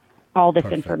have all this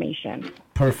information.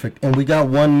 Perfect. And we got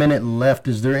 1 minute left.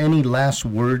 Is there any last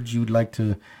words you'd like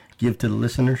to give to the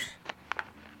listeners?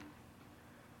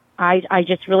 I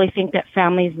just really think that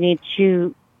families need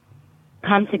to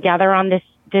come together on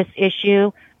this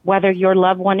issue, whether your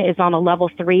loved one is on a level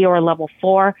 3 or a level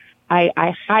 4.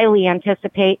 I highly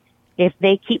anticipate if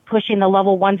they keep pushing the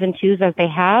level 1s and 2s as they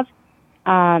have,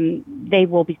 they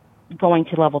will be going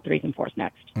to level 3s and 4s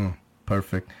next.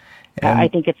 Perfect. I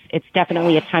think it's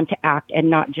definitely a time to act and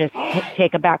not just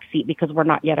take a back seat because we're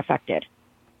not yet affected.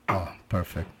 Oh,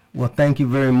 perfect. Well, thank you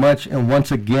very much. And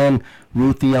once again,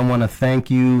 Ruthie, I want to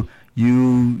thank you.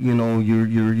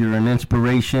 You're an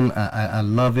inspiration. I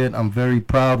love it. I'm very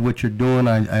proud what you're doing.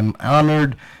 I'm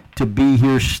honored to be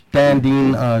here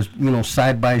standing,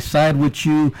 side by side with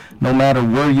you. No matter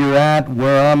where you're at,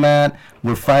 where I'm at,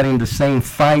 we're fighting the same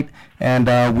fight, and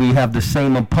we have the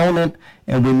same opponent,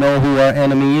 and we know who our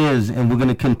enemy is, and we're going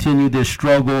to continue this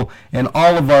struggle. And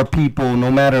all of our people,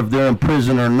 no matter if they're in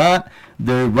prison or not,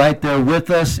 they're right there with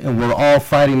us, and we're all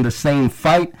fighting the same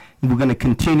fight. And we're going to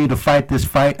continue to fight this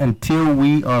fight until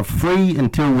we are free,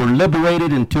 until we're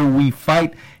liberated, until we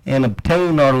fight and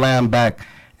obtain our land back.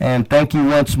 And thank you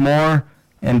once more.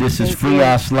 And this is Free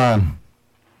Aztlan.